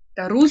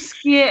 Это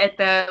русские,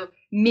 это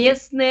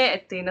местные,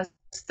 это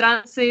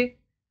иностранцы?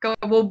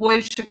 Кого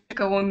больше,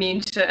 кого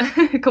меньше,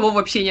 кого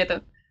вообще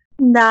нету?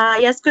 Да,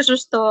 я скажу,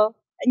 что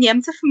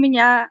немцев у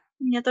меня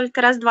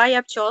только раз-два и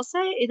обчелся,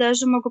 и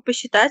даже могу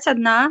посчитать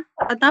одна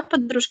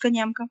подружка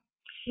немка.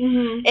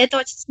 Мгм. Это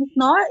очень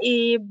смешно,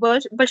 и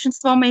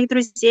большинство моих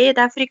друзей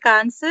это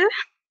африканцы,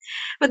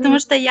 потому Мгм.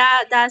 что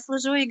я, да,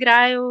 служу,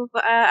 играю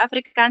в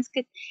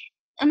африканской.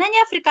 Она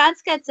не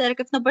африканская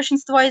церковь, но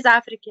большинство из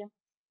Африки.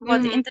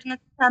 Вот, Мгм.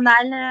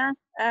 интернациональная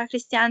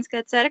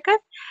христианская церковь.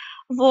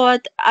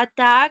 Вот, а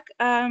так,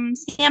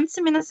 с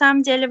немцами на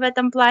самом деле в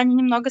этом плане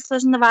немного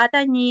сложновато.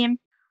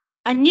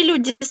 Они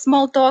люди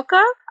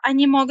смолтока,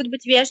 они могут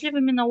быть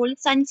вежливыми на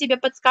улице, они тебе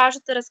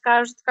подскажут и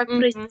расскажут, как Мгм.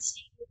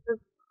 пройти,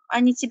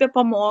 они тебе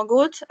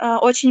помогут,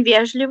 очень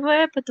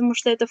вежливые, потому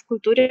что это в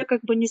культуре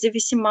как бы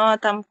независимо,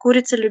 там,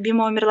 курица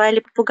любимая умерла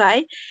или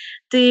попугай.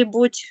 Ты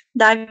будь,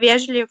 да,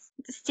 вежлив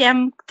с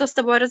тем, кто с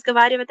тобой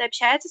разговаривает и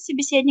общается с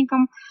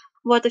собеседником,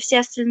 вот, и все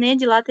остальные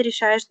дела ты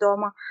решаешь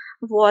дома.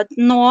 Вот,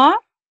 но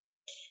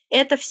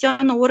это все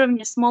на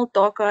уровне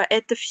смолтока,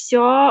 это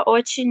все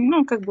очень,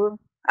 ну, как бы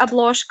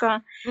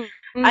обложка.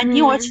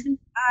 Они Мгм. очень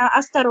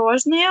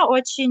осторожные,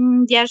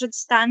 очень держат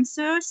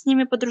дистанцию, с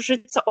ними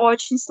подружиться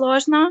очень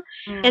сложно.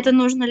 Это М.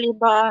 нужно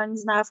либо, не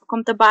знаю, в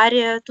каком-то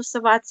баре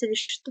тусоваться или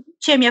что,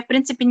 чем я, в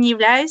принципе, не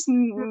являюсь,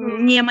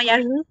 Мгм. не моя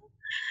жизнь.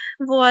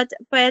 Вот,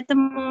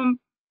 поэтому,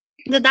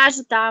 да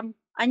даже там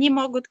они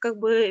могут как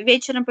бы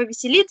вечером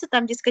повеселиться,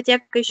 там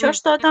дискотека, еще Мгм.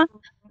 что-то,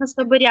 но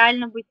чтобы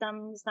реально быть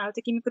там, не знаю,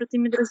 такими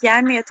крутыми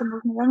друзьями, это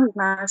нужно, я не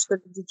знаю, что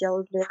люди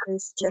делают для этого,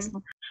 если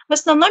честно. В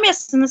основном я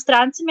с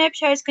иностранцами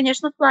общаюсь,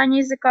 конечно, в плане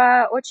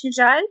языка очень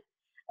жаль.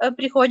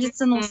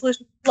 Приходится, ну, Мгм.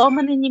 слышать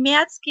сломанный М.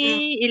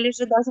 немецкий, или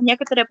же даже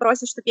некоторые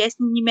просят, чтобы я с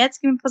ним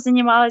немецким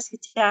позанималась,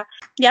 хотя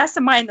я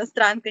сама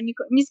иностранка,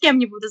 ни с кем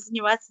не буду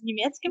заниматься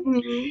немецким.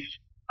 Мгм.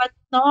 Вот,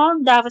 но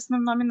да, в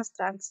основном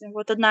иностранцы.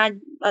 Вот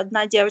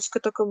одна девочка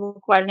только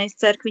буквально из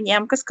церкви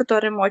немка, с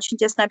которой мы очень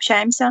тесно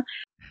общаемся.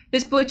 То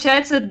есть,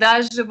 получается,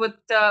 даже вот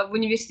в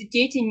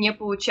университете не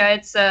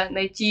получается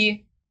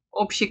найти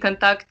общий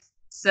контакт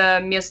с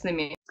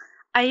местными.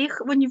 А их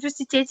в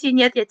университете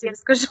нет, я тебе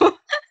скажу.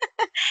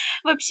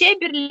 Вообще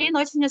Берлин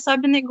очень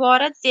особенный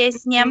город,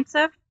 здесь Мгм.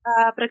 немцев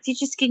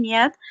практически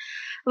нет.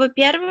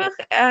 Во-первых,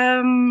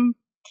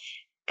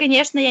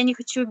 конечно, я не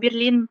хочу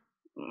Берлин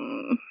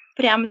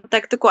прям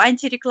такую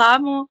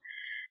антирекламу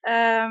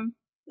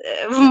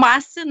в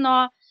массы,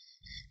 но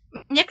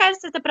мне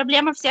кажется, это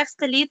проблема всех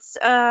столиц,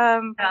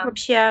 Да,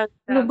 вообще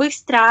да. любых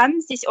стран.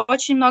 Здесь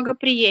очень много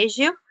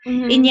приезжих, и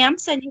Мгм.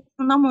 немцы, они в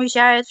основном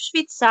уезжают в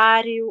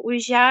Швейцарию,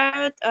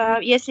 уезжают,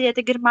 если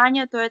это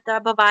Германия, то это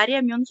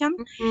Бавария, Мюнхен.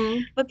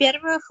 Мгм.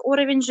 Во-первых,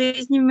 уровень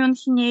жизни в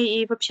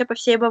Мюнхене и вообще по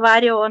всей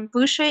Баварии он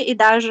выше, и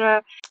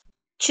даже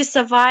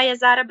часовая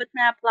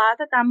заработная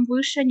плата там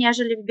выше,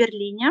 нежели в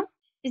Берлине.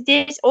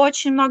 Здесь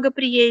очень много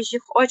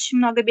приезжих, очень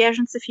много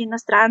беженцев и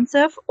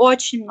иностранцев,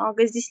 очень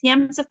много. Здесь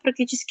немцев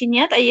практически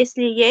нет, а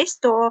если есть,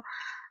 то,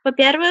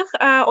 во-первых,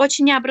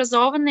 очень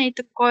необразованный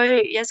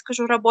такой, я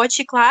скажу,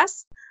 рабочий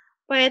класс,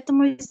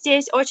 поэтому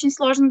здесь очень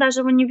сложно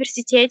даже в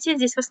университете.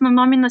 Здесь в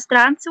основном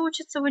иностранцы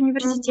учатся в Мгм.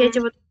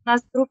 университете. Вот у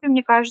нас в группе,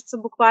 мне кажется,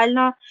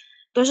 буквально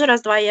тоже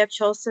раз-два я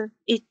общался.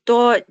 И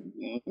то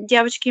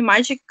девочки и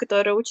мальчики,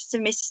 которые учатся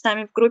вместе с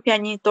нами в группе,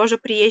 они тоже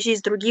приезжие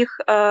из других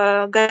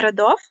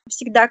городов.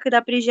 Всегда, когда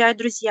приезжают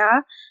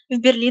друзья в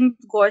Берлин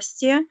в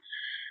гости,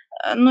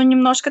 ну,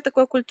 немножко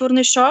такой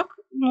культурный шок.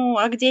 Ну,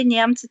 а где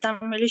немцы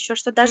там или еще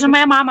что? Даже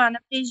моя мама, она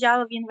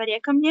приезжала в январе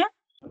ко мне.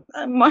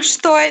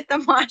 Что это,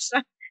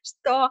 Маша?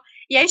 Что?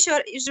 Я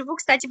еще живу,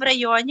 кстати, в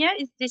районе,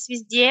 и здесь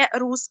везде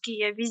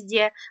русские,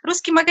 везде.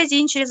 Русский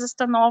магазин через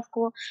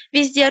остановку,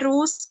 везде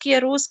русские,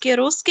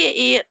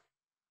 и...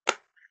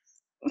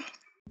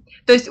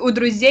 То есть у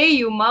друзей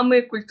и у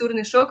мамы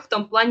культурный шок в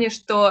том плане,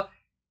 что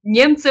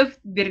немцев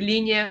в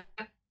Берлине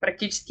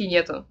практически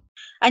нету.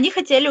 Они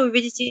хотели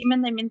увидеть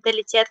именно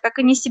менталитет, как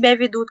они себя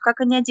ведут, как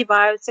они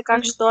одеваются,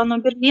 как что. Но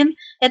Берлин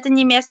 — это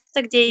не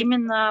место, где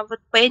именно вот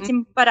по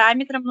этим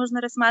параметрам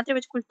нужно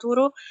рассматривать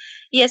культуру.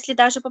 Если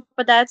даже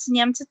попадаются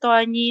немцы, то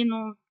они,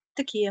 ну,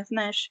 такие,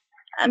 знаешь,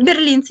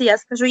 берлинцы, я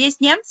скажу.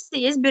 Есть немцы,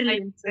 есть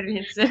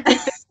берлинцы.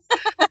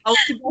 А у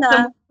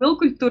тебя был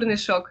культурный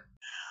шок?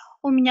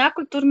 У меня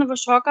культурного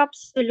шока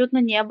абсолютно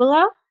не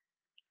было.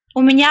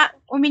 У меня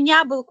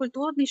был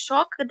культурный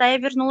шок, когда я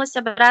вернулась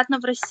обратно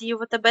в Россию.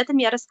 Вот об этом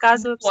я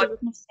рассказываю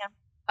абсолютно всем.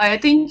 А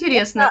это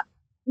интересно.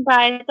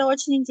 Да, это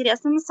очень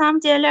интересно на самом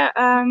деле.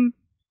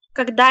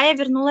 Когда я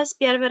вернулась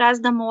первый раз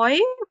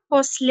домой,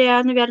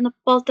 после, наверное,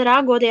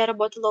 1,5 года я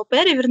работала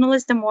au-pair и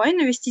вернулась домой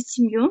навестить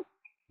семью.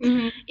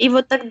 И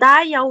вот тогда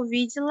я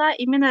увидела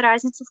именно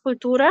разницу в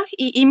культурах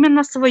и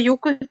именно свою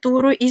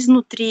культуру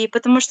изнутри,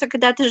 потому что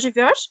когда ты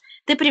живешь,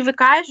 ты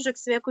привыкаешь уже к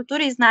своей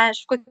культуре и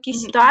знаешь, в каких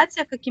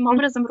ситуациях, каким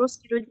образом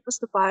русские люди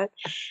поступают.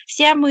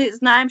 Все мы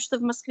знаем, что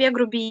в Москве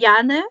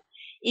грубияны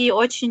и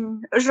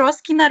очень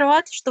жесткий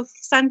народ, что в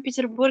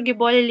Санкт-Петербурге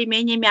более или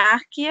менее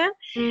мягкие.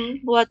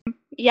 Вот.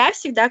 Я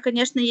всегда,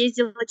 конечно,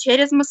 ездила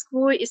через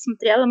Москву и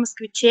смотрела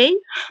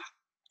москвичей,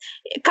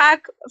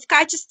 как в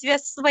качестве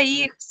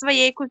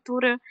своей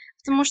культуры,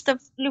 потому что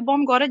в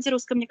любом городе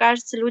русском, мне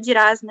кажется, люди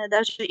разные,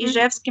 даже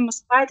Ижевск и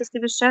Москва — это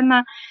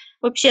совершенно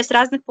вообще с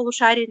разных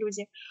полушарий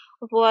люди,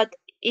 вот,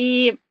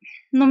 и,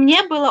 ну,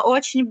 мне было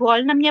очень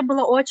больно, мне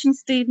было очень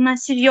стыдно,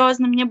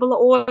 серьезно, мне было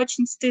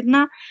очень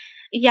стыдно,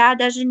 я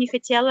даже не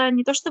хотела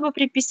не то чтобы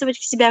приписывать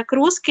себя к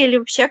русской или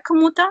вообще к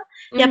кому-то,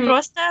 я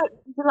просто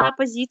взяла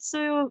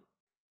позицию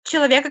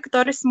человека,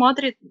 который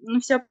смотрит на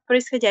все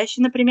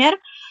происходящее, например,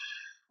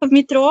 в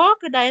метро,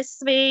 когда я со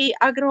своей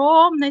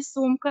огромной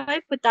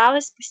сумкой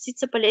пыталась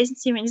спуститься по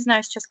лестнице. Я не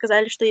знаю, сейчас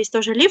сказали, что есть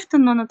тоже лифты,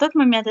 но на тот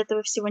момент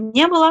этого всего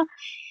не было.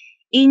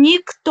 И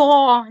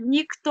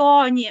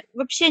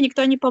вообще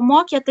никто не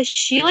помог. Я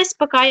тащилась,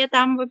 пока я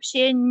там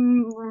вообще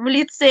в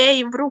лице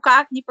и в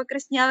руках не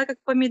покраснела, как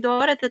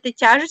помидор от этой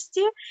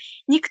тяжести.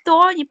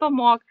 Никто не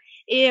помог.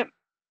 И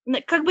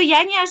как бы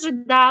я не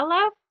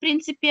ожидала. В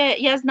принципе,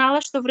 я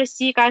знала, что в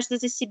России каждый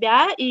за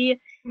себя, и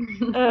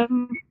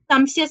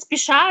там все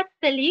спешат,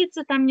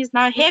 столица, там, не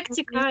знаю,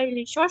 хектика или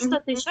еще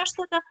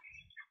что-то.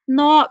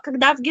 Но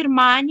когда в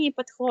Германии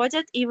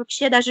подходят, и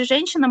вообще даже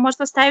женщина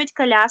может оставить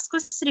коляску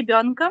с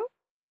ребенком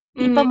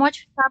и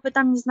помочь хотя бы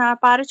там, не знаю,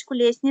 парочку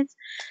лестниц,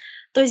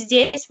 то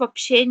здесь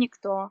вообще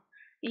никто.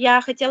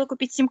 Я хотела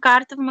купить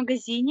сим-карту в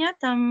магазине,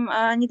 там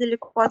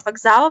недалеко от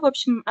вокзала. В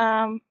общем,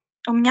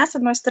 у меня с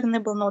одной стороны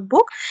был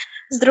ноутбук,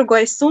 с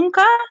другой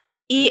сумка,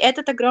 и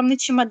этот огромный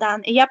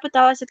чемодан. И я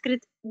пыталась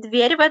открыть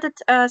дверь в этот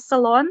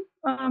салон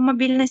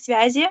мобильной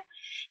связи.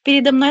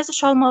 Передо мной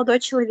зашел молодой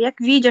человек,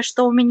 видя,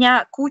 что у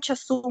меня куча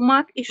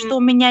сумок и что у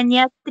меня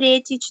нет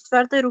 3-й,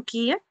 4-й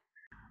руки.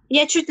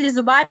 Я чуть ли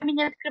зубами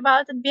не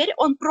открывала эту дверь.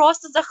 Он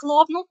просто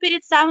захлопнул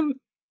перед самым...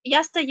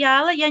 Я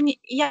стояла, я не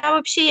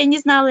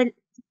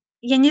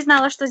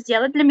знала, что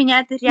сделать. Для меня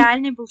это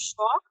реальный был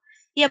шок.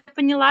 Я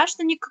поняла,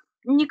 что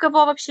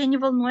никого вообще не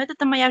волнует.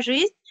 Это моя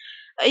жизнь.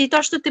 И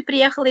то, что ты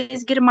приехала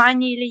из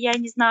Германии или я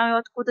не знаю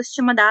откуда с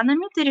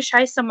чемоданами, ты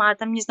решай сама,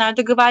 там, не знаю,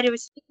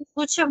 договаривайся. Таких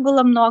случаев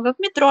было много. В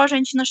метро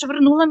женщина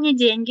швырнула мне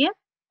деньги,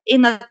 и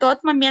на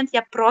тот момент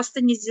я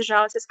просто не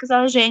сдержалась. Я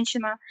сказала: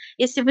 женщина,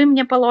 если вы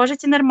мне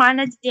положите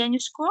нормально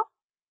денежку,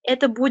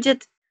 это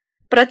будет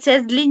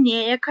процесс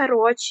длиннее,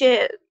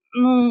 короче.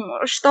 Ну,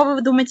 что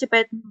вы думаете по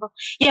этому?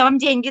 Я вам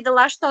деньги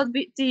дала, что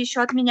ты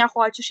еще от меня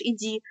хочешь?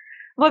 Иди.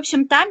 В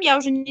общем, там я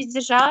уже не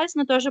сдержалась,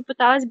 но тоже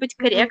пыталась быть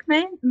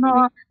корректной,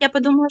 но я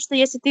подумала, что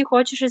если ты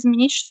хочешь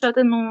изменить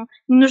что-то, ну,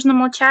 не нужно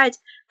молчать,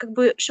 как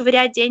бы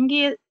швырять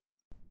деньги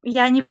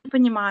я не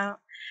понимаю.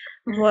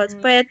 Вот,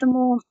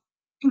 поэтому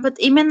вот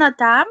именно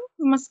там,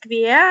 в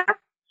Москве,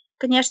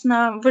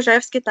 конечно, в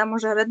Ижевске там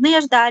уже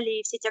родные ждали,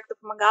 и все те, кто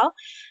помогал,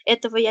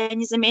 этого я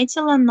не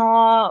заметила,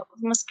 но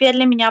в Москве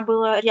для меня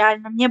было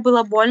реально, мне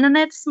было больно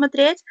на это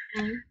смотреть,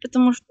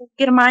 потому что в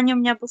Германии у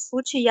меня был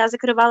случай, я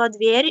закрывала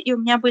дверь, и у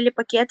меня были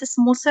пакеты с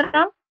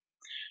мусором,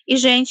 и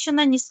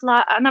женщина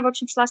несла, она, в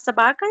общем, шла с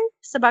собакой,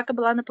 собака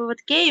была на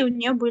поводке, и у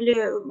нее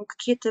были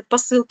какие-то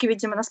посылки,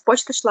 видимо, она с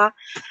почты шла.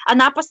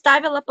 Она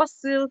поставила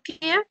посылки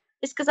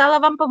и сказала: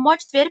 вам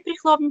помочь дверь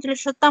прихлопнуть или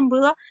что-то там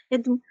было. Я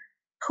думаю: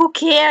 who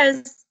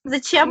cares?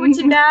 Зачем у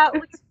тебя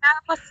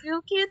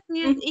посылки?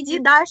 Иди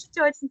дальше,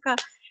 тетенька.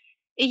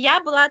 И я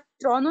была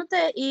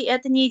тронута, и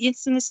это не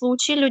единственный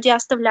случай. Люди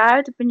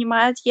оставляют и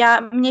понимают,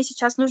 мне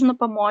сейчас нужно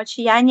помочь,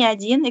 я не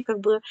один, и как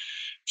бы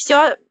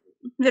все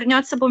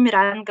вернется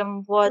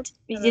бумерангом. Вот.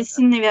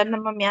 Единственный, наверное,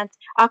 момент.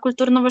 А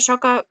культурного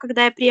шока,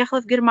 когда я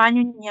приехала в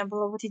Германию, не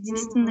было. Вот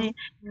единственный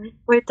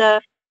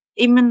какой-то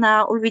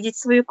именно увидеть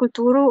свою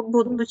культуру,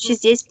 будучи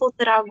здесь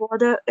 1,5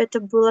 года, это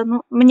было,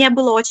 ну, мне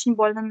было очень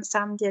больно на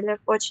самом деле,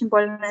 очень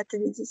больно это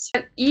видеть.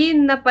 И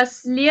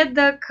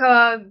напоследок,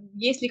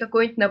 есть ли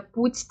какое-нибудь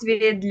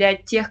напутствие для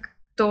тех,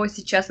 кто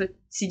сейчас вот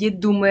сидит,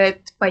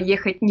 думает,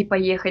 поехать, не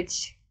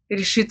поехать,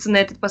 решиться на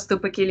этот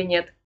поступок или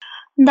нет?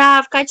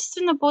 Да, в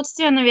качестве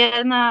напутствия,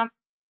 наверное,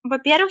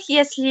 во-первых,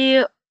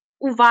 если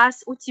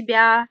у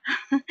тебя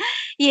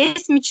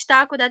есть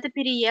мечта куда-то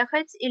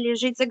переехать или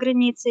жить за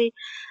границей,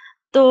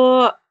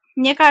 то,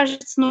 мне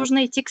кажется,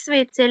 нужно идти к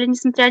своей цели,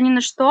 несмотря ни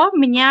на что.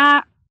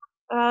 Меня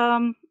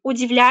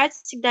удивляют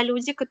всегда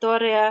люди,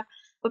 которые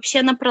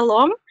вообще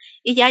напролом,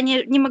 и я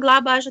не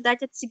могла бы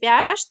ожидать от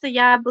себя, что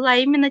я была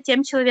именно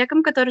тем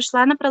человеком, который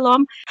шла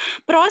напролом.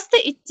 Просто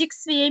идти к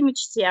своей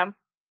мечте.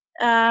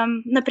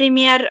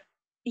 Например,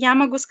 я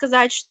могу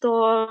сказать,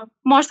 что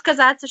может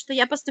казаться, что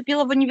я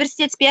поступила в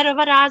университет с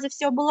первого раза,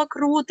 все было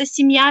круто,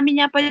 семья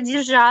меня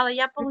поддержала,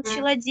 я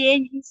получила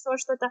деньги, всё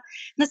что-то.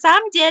 На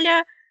самом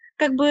деле,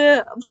 как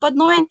бы в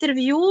одно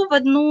интервью, в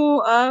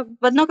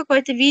одно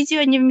какое-то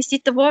видео не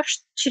вместить того,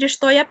 через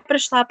что я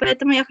прошла.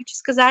 Поэтому я хочу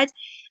сказать,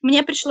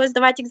 мне пришлось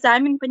сдавать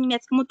экзамен по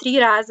немецкому 3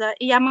 раза,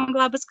 и я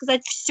могла бы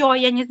сказать: "Всё,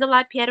 я не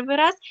сдала первый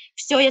раз,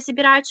 всё, я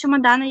собираю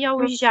чемодан, и я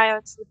уезжаю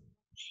отсюда".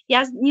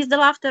 Я не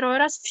сдала второй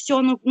раз,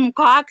 всё, ну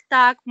как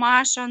так,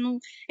 Маша, ну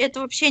это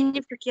вообще ни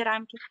в какие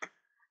рамки.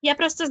 Я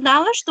просто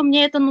знала, что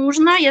мне это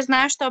нужно, я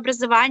знаю, что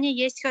образование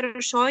есть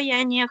хорошо,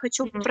 я не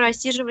хочу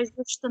просиживать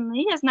здесь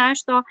штаны, я знаю,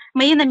 что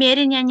мои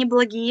намерения, они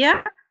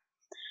благие,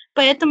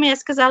 поэтому я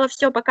сказала: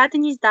 "Всё, пока ты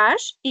не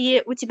сдашь,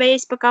 и у тебя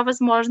есть пока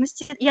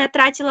возможности". Я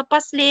тратила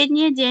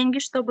последние деньги,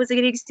 чтобы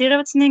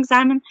зарегистрироваться на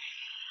экзамен,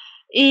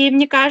 и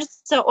мне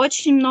кажется,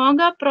 очень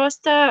много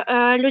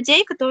просто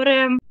людей,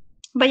 которые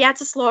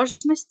боятся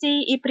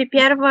сложностей и при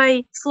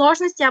первой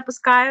сложности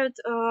опускают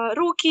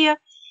руки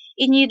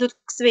и не идут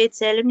к своей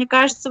цели. Мне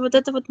кажется, вот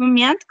это вот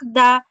момент,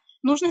 когда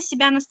нужно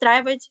себя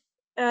настраивать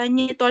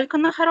не только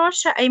на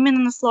хорошее, а именно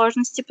на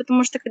сложности,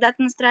 потому что когда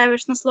ты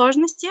настраиваешь на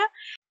сложности,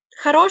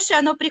 хорошее,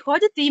 оно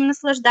приходит, ты им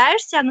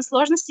наслаждаешься, а на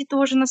сложности ты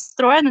уже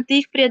настроен, и ты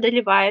их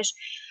преодолеваешь.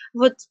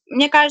 Вот,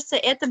 мне кажется,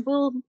 это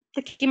был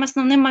таким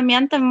основным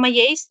моментом в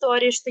моей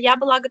истории, что я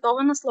была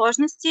готова на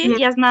сложности,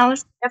 я знала,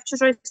 что я в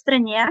чужой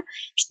стране,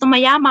 что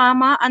моя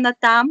мама, она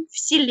там, в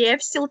селе,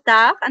 в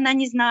селтах, она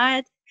не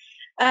знает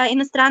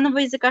иностранного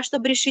языка,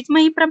 чтобы решить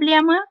мои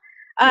проблемы.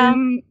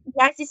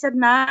 Я здесь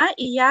одна,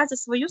 и я за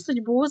свою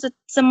судьбу,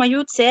 за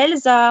мою цель,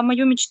 за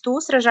мою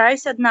мечту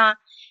сражаюсь одна.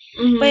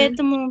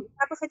 Поэтому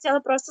я бы хотела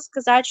просто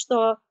сказать,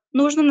 что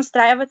нужно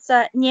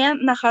настраиваться не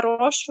на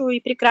хорошую и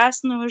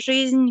прекрасную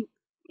жизнь,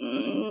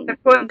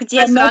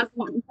 где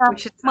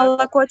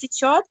молоко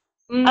течет,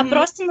 а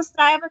просто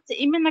настраиваться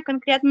именно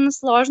конкретно на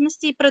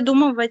сложности и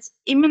продумывать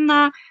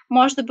именно,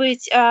 может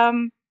быть,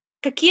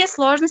 какие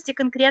сложности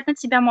конкретно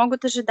тебя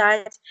могут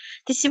ожидать.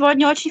 Ты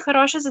сегодня очень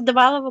хорошо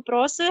задавала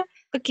вопросы,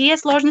 какие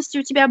сложности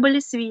у тебя были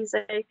с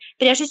визой.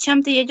 Прежде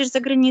чем ты едешь за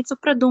границу,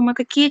 продумай,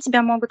 какие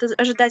тебя могут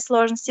ожидать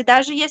сложности.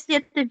 Даже если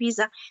это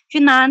виза,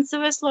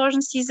 финансовые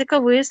сложности,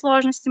 языковые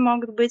сложности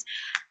могут быть,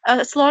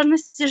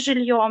 сложности с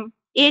жильем.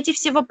 И эти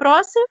все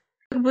вопросы,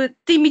 как бы,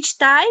 ты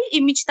мечтай,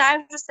 и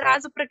мечтай уже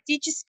сразу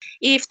практически.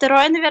 И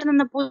второе, наверное,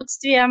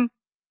 напутствие: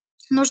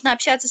 нужно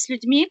общаться с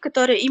людьми,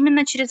 которые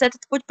именно через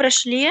этот путь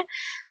прошли,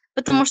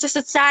 потому что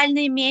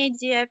социальные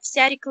медиа,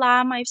 вся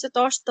реклама и все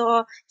то,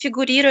 что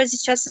фигурирует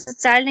сейчас в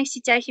социальных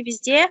сетях и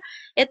везде,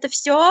 это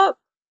все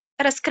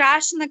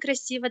раскрашено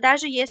красиво.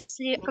 Даже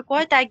если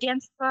какое-то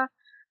агентство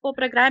по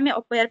программе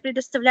ОПР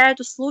предоставляет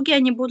услуги,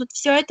 они будут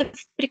все это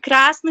в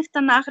прекрасных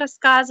тонах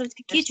рассказывать,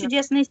 какие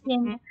чудесные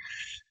семьи.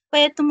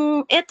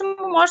 Поэтому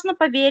этому можно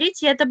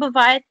поверить, и это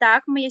бывает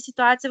так. В моей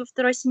ситуации во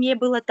второй семье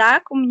было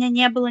так. У меня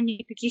не было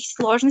никаких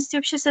сложностей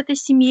вообще с этой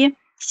семьей.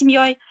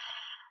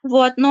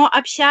 Вот, но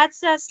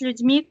общаться с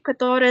людьми,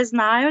 которые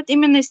знают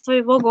именно из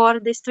твоего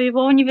города, из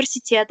твоего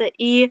университета.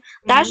 И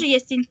даже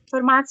если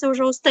информация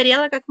уже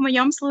устарела, как в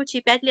моем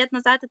случае, 5 лет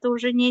назад, это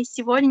уже не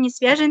сегодня, не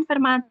свежая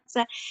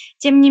информация,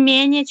 тем не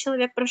менее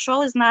человек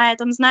прошел и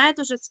знает, он знает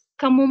уже, к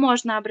кому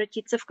можно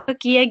обратиться, в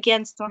какие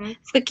агентства,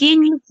 в какие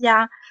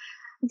нельзя.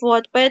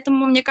 Вот,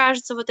 поэтому, мне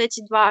кажется, вот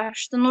эти два,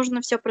 что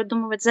нужно все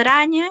продумывать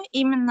заранее,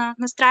 именно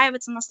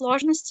настраиваться на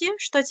сложности,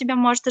 что тебя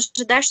может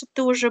ожидать, чтобы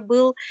ты уже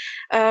был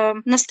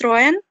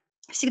настроен.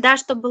 Всегда,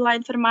 чтобы была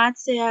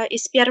информация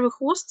из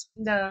первых уст,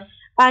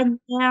 а не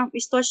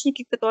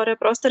источники, которые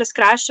просто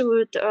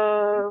раскрашивают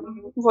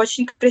в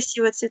очень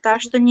красивые цвета,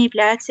 что не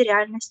является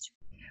реальностью.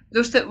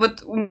 Потому что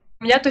вот у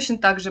меня точно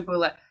так же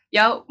было.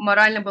 Я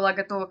морально была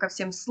готова ко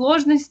всем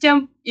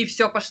сложностям, и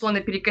все пошло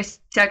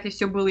наперекосяк, и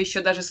все было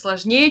еще даже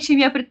сложнее, чем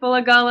я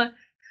предполагала.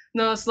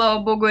 Но, слава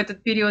богу,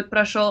 этот период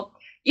прошел.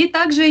 И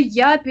также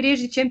я,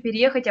 прежде чем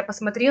переехать, я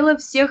посмотрела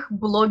всех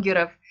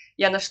блогеров.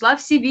 Я нашла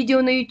все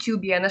видео на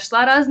YouTube, я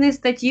нашла разные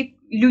статьи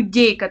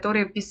людей,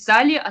 которые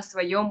писали о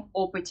своем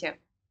опыте.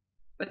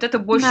 Вот это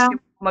больше всего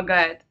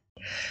помогает.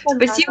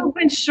 Спасибо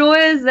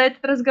большое за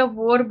этот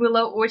разговор,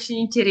 было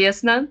очень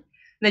интересно.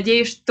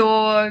 Надеюсь,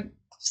 что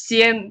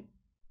все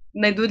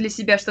найдут для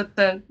себя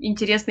что-то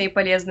интересное и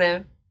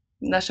полезное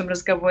в нашем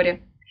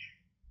разговоре.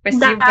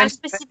 Спасибо большое.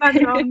 Спасибо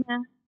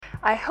огромное.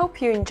 I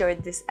hope you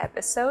enjoyed this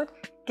episode.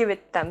 Give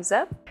it thumbs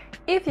up.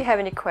 If you have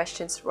any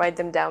questions, write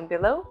them down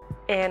below.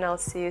 And I'll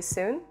see you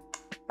soon.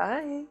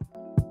 Bye!